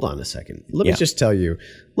 Hold on a second. Let me just tell you.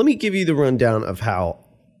 Let me give you the rundown of how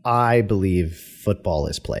I believe football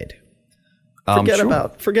is played.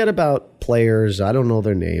 Forget about players. I don't know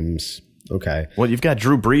their names. Okay. Well, you've got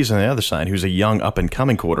Drew Brees on the other side, who's a young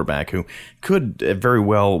up-and-coming quarterback who could very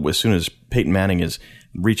well, as soon as Peyton Manning is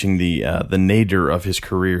reaching the nadir of his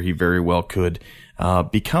career, he very well could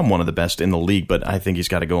become one of the best in the league. But I think he's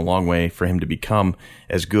got to go a long way for him to become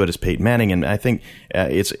as good as Peyton Manning. And I think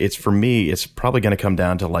it's for me, it's probably going to come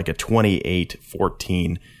down to like a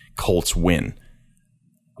 28-14 Colts win.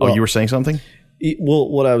 Well, you were saying something? Well,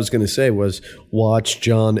 what I was going to say was watch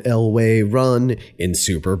John Elway run in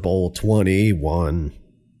Super Bowl 21.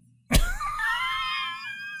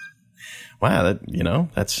 Wow,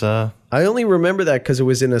 that's. I only remember that because it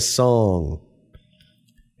was in a song.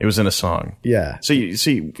 It was in a song. Yeah. So you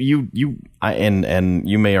see, and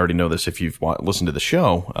you may already know this if you've listened to the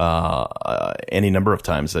show any number of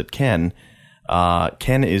times that Ken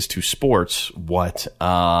is to sports what.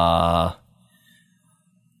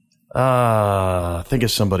 Think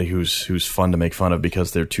of somebody who's fun to make fun of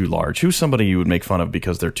because they're too large. Who's somebody you would make fun of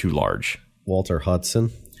because they're too large? Walter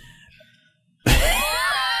Hudson.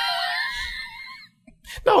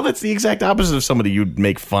 No, that's the exact opposite of somebody you'd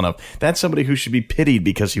make fun of. That's somebody who should be pitied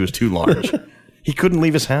because he was too large. He couldn't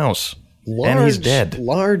leave his house, and he's dead.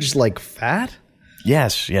 Large, like fat?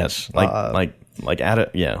 Yes, like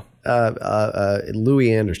yeah.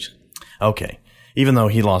 Louis Anderson. Okay. Even though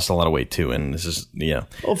he lost a lot of weight too, and this is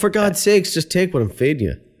Oh, for God's sakes, just take what I'm feeding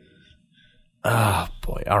you. Oh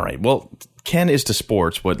boy! All right. Well, Ken is to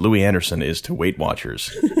sports what Louis Anderson is to Weight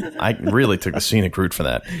Watchers. I really took the scenic route for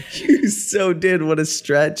that. You so did. What a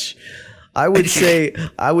stretch! I would say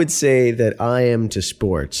that I am to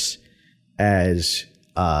sports as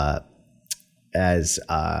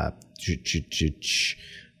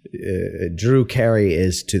Drew Carey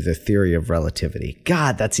is to the theory of relativity.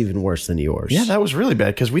 God, that's even worse than yours. Yeah, that was really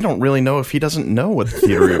bad because we don't really know if he doesn't know what the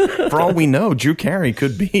theory of. For all we know, Drew Carey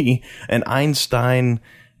could be an Einstein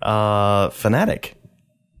fanatic.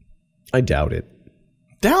 I doubt it.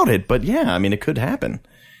 But yeah, I mean, it could happen.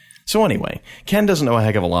 So anyway, Ken doesn't know a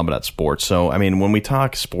heck of a lot about sports. So, I mean, when we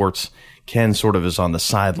talk sports, Ken sort of is on the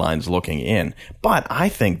sidelines looking in. But I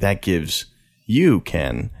think that gives you,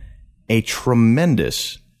 Ken, a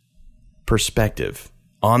tremendous perspective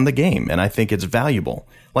on the game, and I think it's valuable.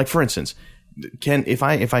 Like, for instance, Ken, if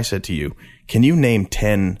I said to you, can you name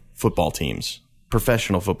 10 football teams,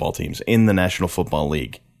 professional football teams in the National Football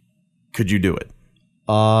League? Could you do it?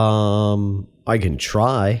 I can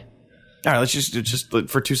try. All right, let's just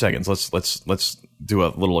for 2 seconds. Let's do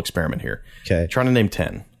a little experiment here. Okay, trying to name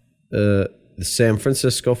 10. The San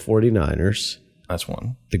Francisco 49ers. That's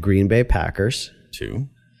 1. The Green Bay Packers. 2.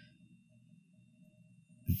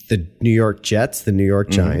 The New York Jets, the New York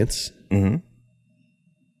Giants. Mm-hmm.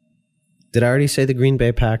 Did I already say the Green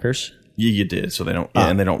Bay Packers? You did, so they don't,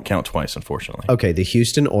 and they don't count twice, unfortunately. Okay, the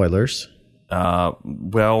Houston Oilers.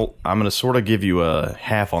 Well, I'm going to sort of give you a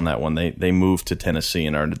half on that one. They moved to Tennessee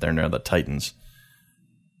and they're now the Titans.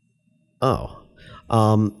 Oh,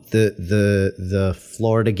 the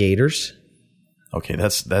Florida Gators. Okay,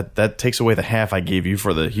 that takes away the half I gave you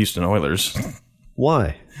for the Houston Oilers.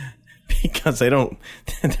 Why? Because they're not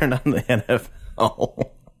in the NFL.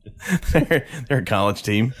 they're a college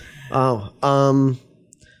team. Oh, and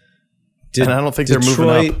I don't think they're moving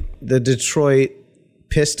up. The Detroit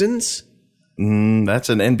Pistons. That's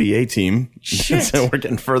an NBA team. Shit. So we're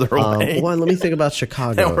getting further away. Well, let me think about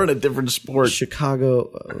Chicago. Now we're in a different sport.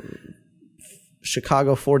 Chicago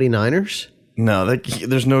 49ers? No,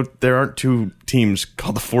 there aren't two teams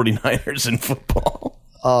called the 49ers in football.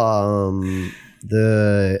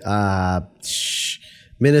 The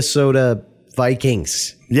Minnesota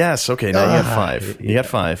Vikings. Yes, okay, now you got 5. You got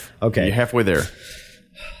 5. Okay. You're halfway there.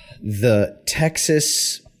 The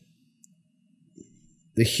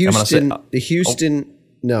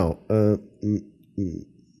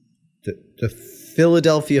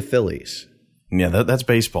Philadelphia Phillies. Yeah, that's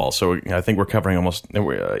baseball. So I think we're covering almost.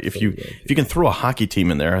 If you can throw a hockey team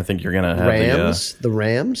in there, I think you're going to have Rams. The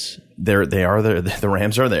Rams. They are there. The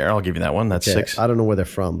Rams are there. I'll give you that one. That's 6. I don't know where they're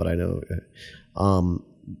from, but I know.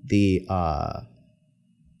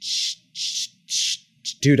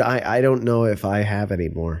 Dude, I don't know if I have any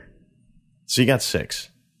more. So you got 6.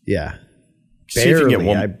 Yeah. See if you can get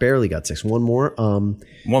one. I barely got 6. One more.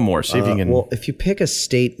 One more. See if you can. Well, if you pick a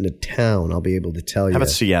state and a town, I'll be able to tell you. How about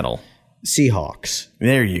Seattle? Seahawks.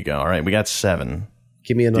 There you go. All right, we got 7.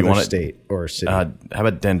 Give me another state or city. How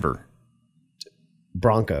about Denver?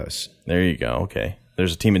 Broncos. There you go. Okay.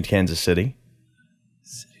 There's a team in Kansas City.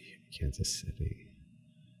 Kansas City.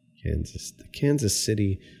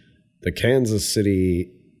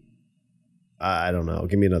 I don't know.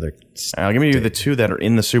 Give me another. I'll give you the 2 that are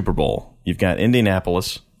in the Super Bowl. You've got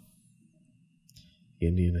Indianapolis.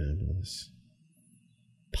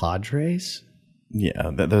 Padres?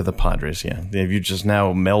 Yeah, they're the Padres, yeah. You just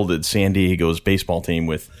now melded San Diego's baseball team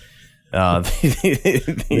with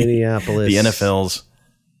Minneapolis. The NFL's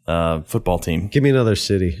football team. Give me another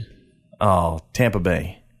city. Oh, Tampa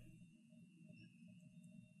Bay.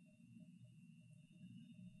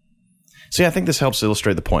 See, I think this helps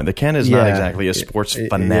illustrate the point. The Ken is not exactly a sports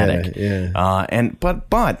fanatic.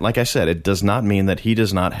 But like I said, it does not mean that he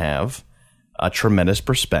does not have a tremendous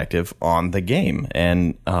perspective on the game.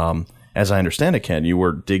 And as I understand it, Ken, you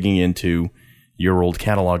were digging into your old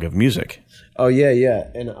catalog of music. Oh, yeah.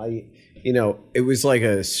 And it was like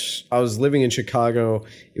I was living in Chicago.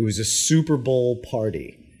 It was a Super Bowl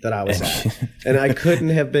party that I was at. And I couldn't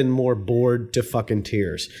have been more bored to fucking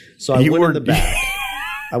tears. So I went in the back.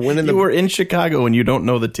 You were in Chicago and you don't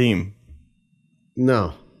know the team.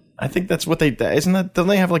 No. I think that's what don't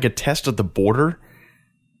they have like a test at the border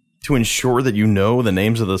to ensure that you know the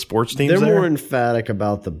names of the sports teams? They're more emphatic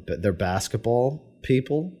about their basketball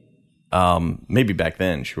people. Maybe back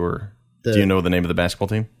then, sure. Do you know the name of the basketball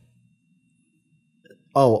team?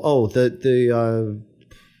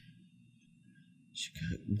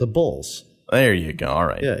 The Bulls. There you go. All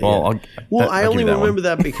right. Yeah, well, yeah. I only remember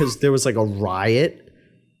that because there was like a riot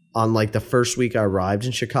on like the first week I arrived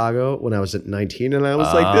in Chicago when I was at 19, and I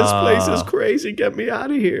was like, this place is crazy. Get me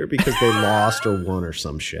out of here, because they lost or won or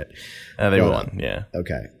some shit. They won, yeah.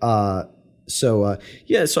 Okay. So I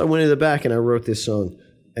went in the back and I wrote this song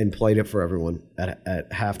and played it for everyone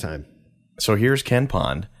at halftime. So here's Ken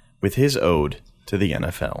Pond with his ode to the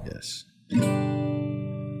NFL. Yes.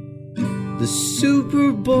 The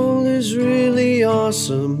Super Bowl is really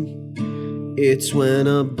awesome. It's when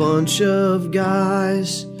a bunch of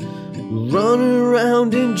guys run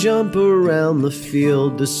around and jump around the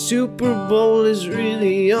field. The Super Bowl is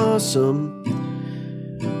really awesome.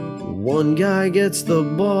 One guy gets the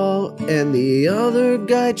ball and the other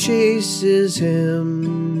guy chases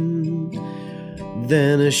him.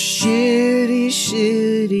 Then a shitty,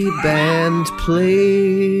 shitty band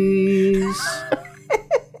plays.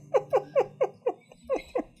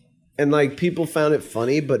 And like people found it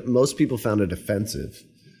funny, but most people found it offensive.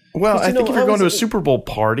 Well, I think if you're going to a Super Bowl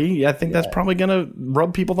party, I think that's probably going to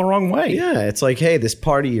rub people the wrong way. Yeah, it's like, hey, this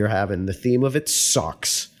party you're having, the theme of it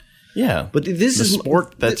sucks. Yeah, but this the is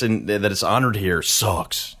sport that is honored here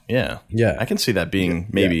sucks. Yeah, I can see that being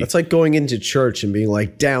maybe. It's like going into church and being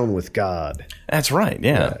like, down with God. That's right.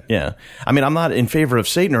 Yeah. I mean, I'm not in favor of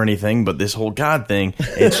Satan or anything, but this whole God thing,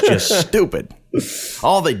 it's just stupid.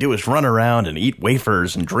 All they do is run around and eat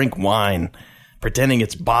wafers and drink wine, pretending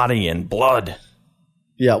it's body and blood.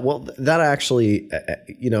 Yeah, well, that actually,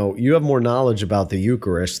 you have more knowledge about the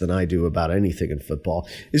Eucharist than I do about anything in football.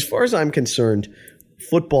 As far as I'm concerned,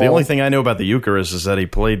 football. The only thing I know about the Eucharist is that he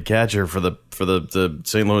played catcher for the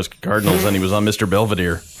St. Louis Cardinals, and he was on Mr.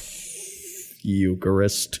 Belvedere.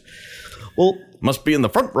 Eucharist. Well, must be in the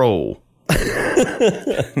front row. The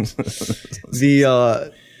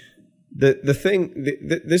thing.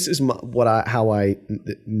 This is how I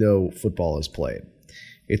know football is played.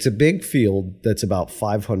 It's a big field that's about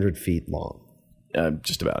 500 feet long.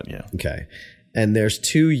 Just about, yeah. Okay, and there's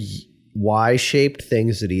two Y-shaped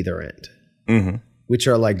things at either end, which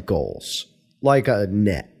are like goals, like a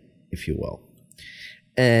net, if you will.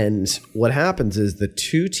 And what happens is the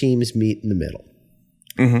two teams meet in the middle.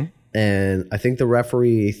 And I think the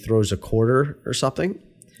referee throws a quarter or something.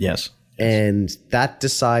 Yes. And that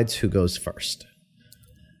decides who goes first.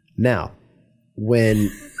 Now, when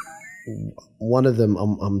one of them,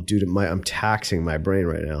 I'm taxing my brain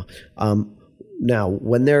right now. Now,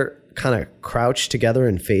 when they're kind of crouched together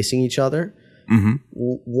and facing each other,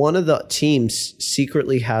 one of the teams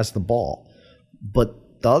secretly has the ball,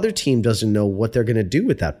 but the other team doesn't know what they're going to do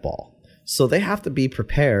with that ball. So they have to be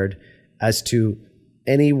prepared as to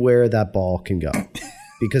anywhere that ball can go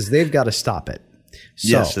because they've got to stop it.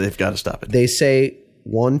 So yes, they've got to stop it. They say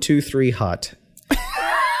 1, 2, 3, hut.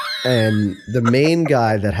 And the main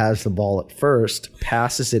guy that has the ball at first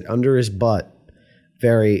passes it under his butt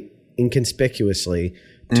very inconspicuously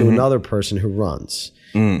to another person who runs.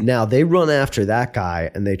 Now they run after that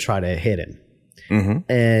guy and they try to hit him.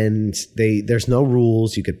 And there's no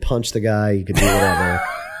rules. You could punch the guy. You could do whatever.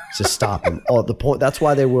 To stop him. That's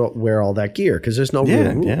why they wear all that gear because there's no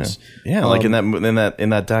real rules. Yeah. Like in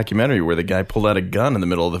that documentary where the guy pulled out a gun in the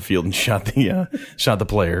middle of the field and shot the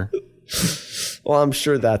player. Well, I'm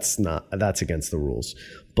sure that's against the rules.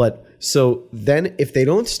 But so then if they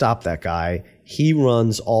don't stop that guy, he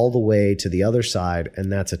runs all the way to the other side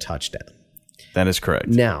and that's a touchdown. That is correct.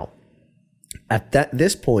 Now, at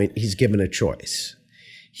this point, he's given a choice.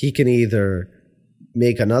 He can either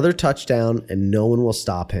make another touchdown and no one will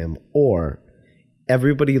stop him, or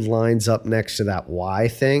everybody lines up next to that Y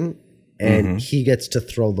thing and he gets to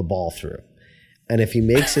throw the ball through. And if he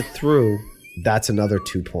makes it through, that's another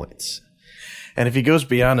 2 points. And if he goes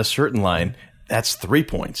beyond a certain line, that's 3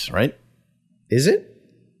 points, right? Is it?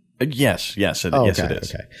 Yes, it is.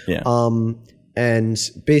 Okay. Yeah. And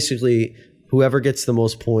basically, whoever gets the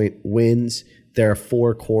most point wins. There are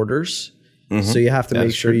 4 quarters. So you have to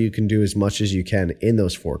make sure you can do as much as you can in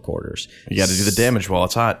those 4 quarters. You got to do the damage while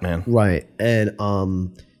it's hot, man. Right.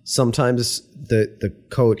 And sometimes the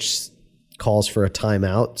coach calls for a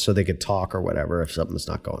timeout so they could talk or whatever if something's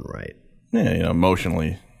not going right. Yeah,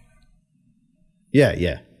 emotionally.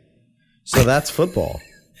 Yeah. So that's football.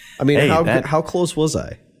 I mean, how close was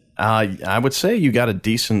I? I would say you got a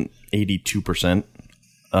decent 82%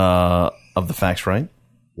 of the facts right.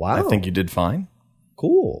 Wow. I think you did fine.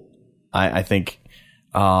 Cool. I think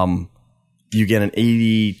you get an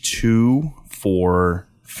 82 for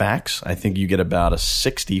facts. I think you get about a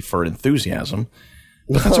 60 for enthusiasm.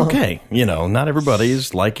 But that's okay. Not everybody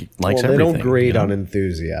likes everything. They don't grade on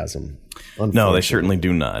enthusiasm. No, they certainly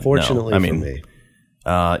do not. Fortunately for me.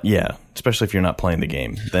 Yeah, especially if you're not playing the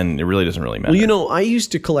game, then it really doesn't really matter. Well, I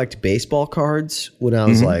used to collect baseball cards when I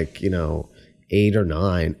was 8 or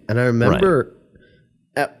 9. And I remember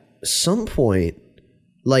at some point,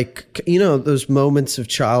 those moments of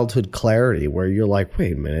childhood clarity where you're like,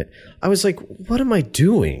 wait a minute. I was like, what am I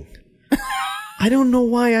doing? I don't know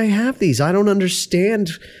why I have these. I don't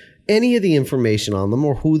understand any of the information on them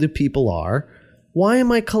or who the people are. Why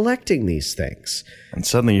am I collecting these things? And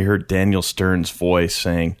suddenly you heard Daniel Stern's voice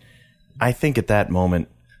saying, I think at that moment,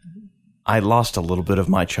 I lost a little bit of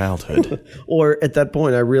my childhood. Or at that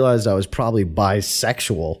point, I realized I was probably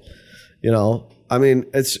bisexual, I mean,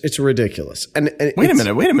 it's ridiculous. And wait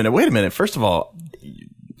a minute. First of all, you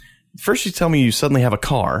tell me you suddenly have a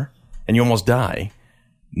car and you almost die.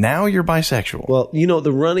 Now you're bisexual. Well,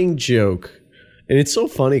 the running joke, and it's so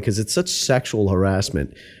funny because it's such sexual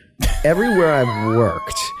harassment. Everywhere I've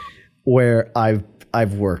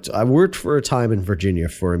worked, I worked for a time in Virginia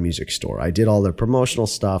for a music store. I did all the promotional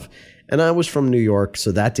stuff, and I was from New York,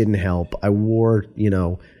 so that didn't help. I wore,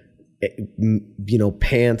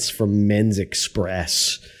 pants from Men's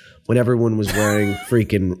Express when everyone was wearing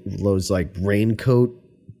freaking those raincoat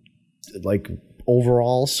like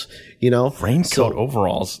overalls, raincoat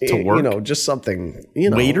overalls to work. Just something,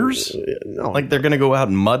 waiters, no, like they're going to go out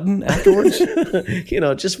and mudding afterwards.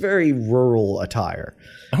 Just very rural attire.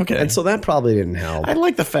 Okay, and so that probably didn't help. I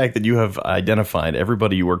like the fact that you have identified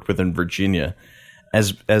everybody you worked with in Virginia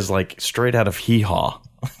as like straight out of Hee Haw.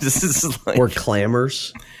 This is like, or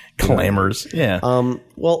Clammers, yeah.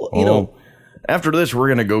 After this, we're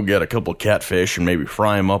gonna go get a couple catfish and maybe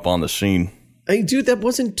fry them up on the scene. Hey, dude, that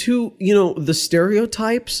wasn't too. The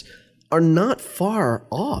stereotypes are not far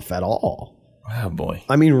off at all. Oh boy!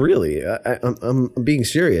 I mean, really, I'm being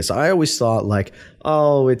serious. I always thought like,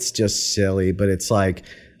 oh, it's just silly, but it's like,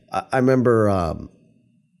 I remember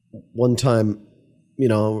one time,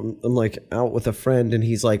 I'm like out with a friend, and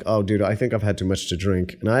he's like, oh, dude, I think I've had too much to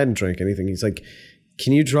drink, and I hadn't drank anything. He's like,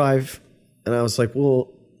 can you drive? And I was like,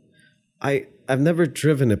 well, I've never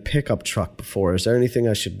driven a pickup truck before. Is there anything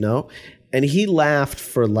I should know? And he laughed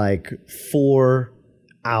for like 4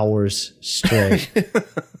 hours straight.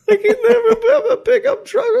 Like, you never have a pickup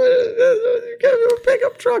truck. You can't have a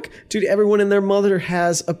pickup truck. Dude, everyone and their mother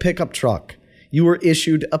has a pickup truck. You were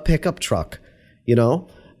issued a pickup truck,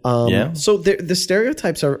 Yeah. So the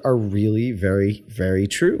stereotypes are really very, very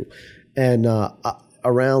true. And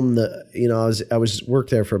around I was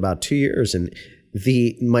worked there for about 2 years, and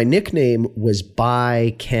my nickname was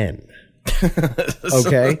By Ken.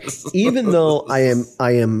 Okay, even though I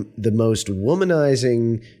am the most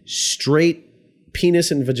womanizing, straight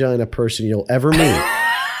penis and vagina person you'll ever meet,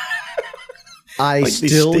 I like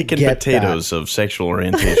still the steak and get potatoes that. of sexual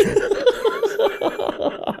orientation.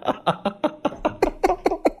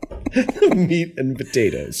 Meat and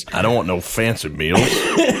potatoes. I don't want no fancy meals.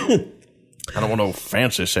 I don't want no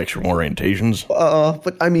fancy sexual orientations.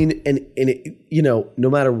 But I mean, and it, no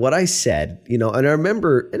matter what I said, and I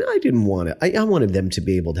remember, and I didn't want it. I wanted them to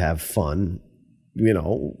be able to have fun, at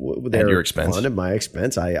your expense. Fun at my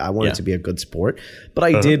expense. I wanted to be a good sport, but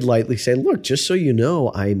I did lightly say, look, just so you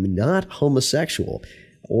know, I'm not homosexual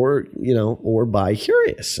or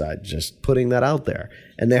bi-curious. Just putting that out there.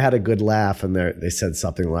 And they had a good laugh, and they said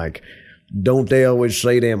something like, don't they always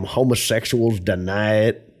say them homosexuals deny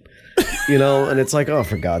it? And it's like, oh,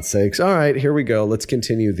 for God's sakes. All right, here we go. Let's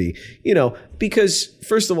continue because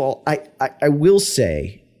first of all, I will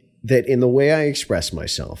say that in the way I express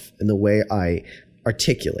myself, in the way I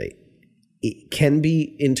articulate, it can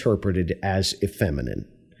be interpreted as effeminate.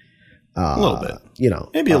 A little bit.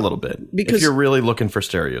 Maybe a little bit. Because if you're really looking for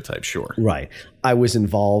stereotypes, sure. Right. I was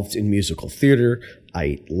involved in musical theater.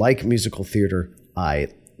 I like musical theater. I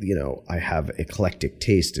have eclectic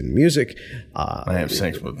taste in music. I have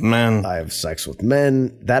sex with men. I have sex with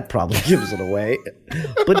men. That probably gives it away.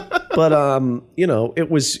 But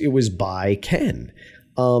it was by Ken.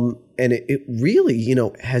 And it really,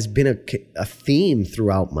 has been a theme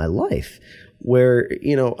throughout my life where,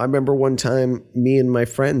 I remember one time me and my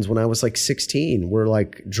friends when I was like 16, we're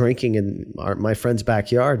like drinking in my friend's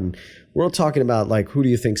backyard, and we're all talking about like, who do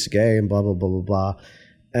you think's gay and blah, blah, blah, blah, blah.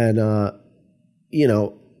 And,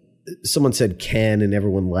 someone said Ken, and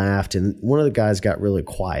everyone laughed, and one of the guys got really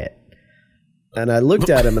quiet. And I looked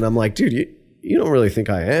at him and I'm like, dude, you don't really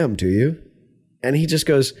think I am, do you? And he just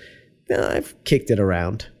goes, no, I've kicked it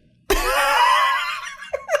around.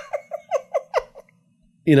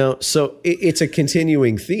 So it's a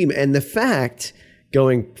continuing theme. And the fact,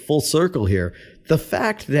 going full circle here, the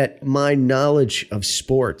fact that my knowledge of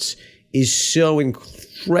sports is so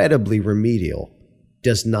incredibly remedial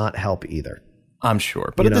does not help either. I'm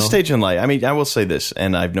sure. But at this stage in life, I mean, I will say this,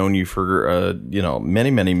 and I've known you for, many,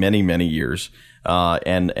 many, many, many years,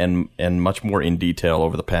 and much more in detail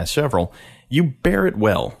over the past several. You bear it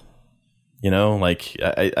well.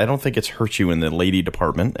 I don't think it's hurt you in the lady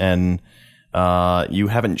department, and you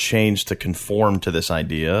haven't changed to conform to this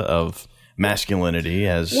idea of masculinity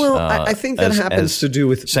as I think that happens to do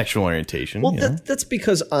with sexual orientation. Well, that's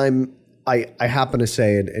because I happen to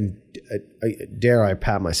say, and dare I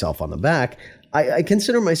pat myself on the back, I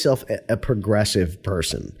consider myself a progressive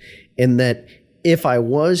person in that if I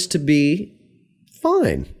was to be,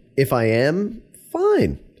 fine. If I am,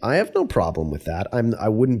 fine. I have no problem with that. I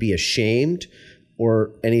wouldn't be ashamed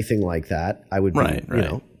or anything like that. I would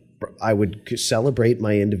be, I would celebrate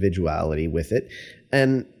my individuality with it.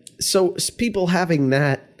 And so people having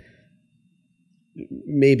that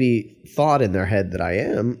maybe thought in their head that I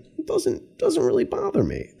am doesn't really bother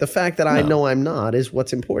me. The fact that I know I'm not is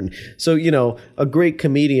what's important. So, a great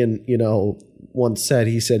comedian, once said,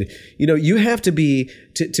 he said, you have to be,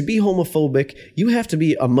 to be homophobic, you have to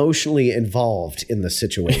be emotionally involved in the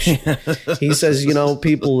situation. He says,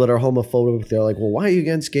 people that are homophobic, they're like, well, why are you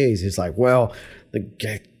against gays? He's like, well,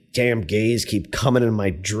 the damn gays keep coming in my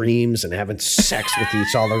dreams and having sex with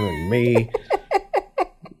each other and me.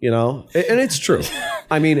 You know, and it's true.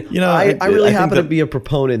 I mean, you know, I really happen to be a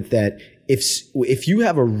proponent that if you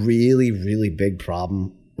have a really, really big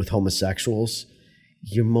problem with homosexuals,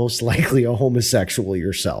 you're most likely a homosexual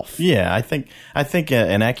yourself. Yeah, I think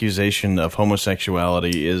an accusation of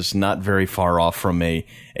homosexuality is not very far off from a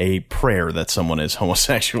prayer that someone is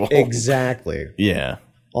homosexual. Exactly. Yeah.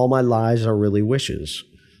 All my lies are really wishes.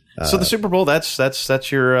 So the Super Bowl, that's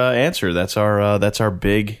your answer. That's our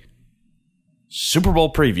big Super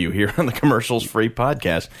Bowl preview here on the Commercials Free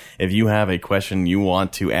Podcast. If you have a question you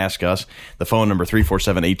want to ask us, the phone number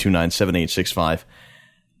 347-829-7865.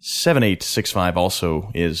 7865 also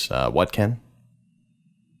is what, Ken?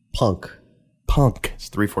 Punk. It's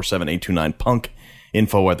 347-829-PUNK.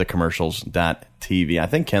 info@thecommercials.tv. I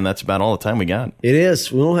think, Ken, that's about all the time we got. It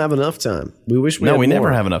is. We don't have enough time. We wish we had more.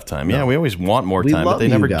 Never have enough time. No. Yeah, we always want more time, but they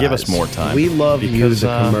never give us more time. We love you,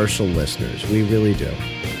 the commercial listeners. We really do.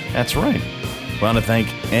 That's right. I want to thank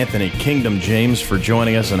Anthony Kingdom James for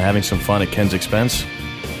joining us and having some fun at Ken's expense.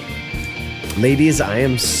 Ladies, I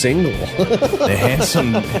am single. The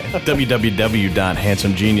handsome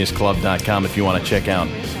www.handsomegeniusclub.com if you want to check out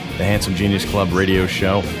the Handsome Genius Club radio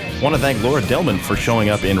show. I want to thank Laura Dillman for showing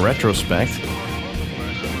up in retrospect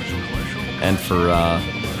and for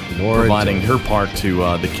providing her part to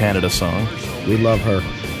the Canada song. We love her.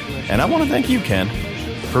 And I want to thank you, Ken,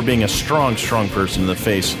 for being a strong, strong person in the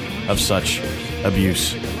face of such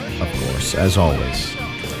abuse. Of course, as always.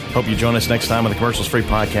 Hope you join us next time on the Commercials Free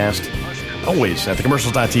Podcast. Always at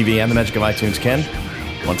thecommercials.tv and the magic of iTunes. Ken,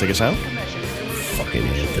 want to take us out? Fucking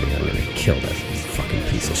Anthony, I'm going to kill that fucking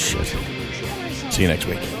piece of shit. See you next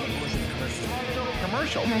week.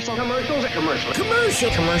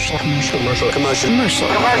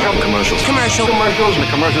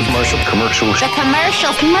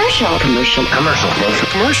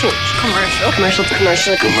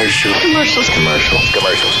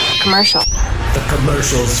 Commercials. The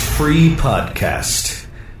Commercials Free Podcast.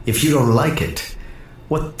 If you don't like it,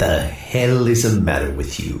 what the hell is the matter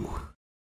with you?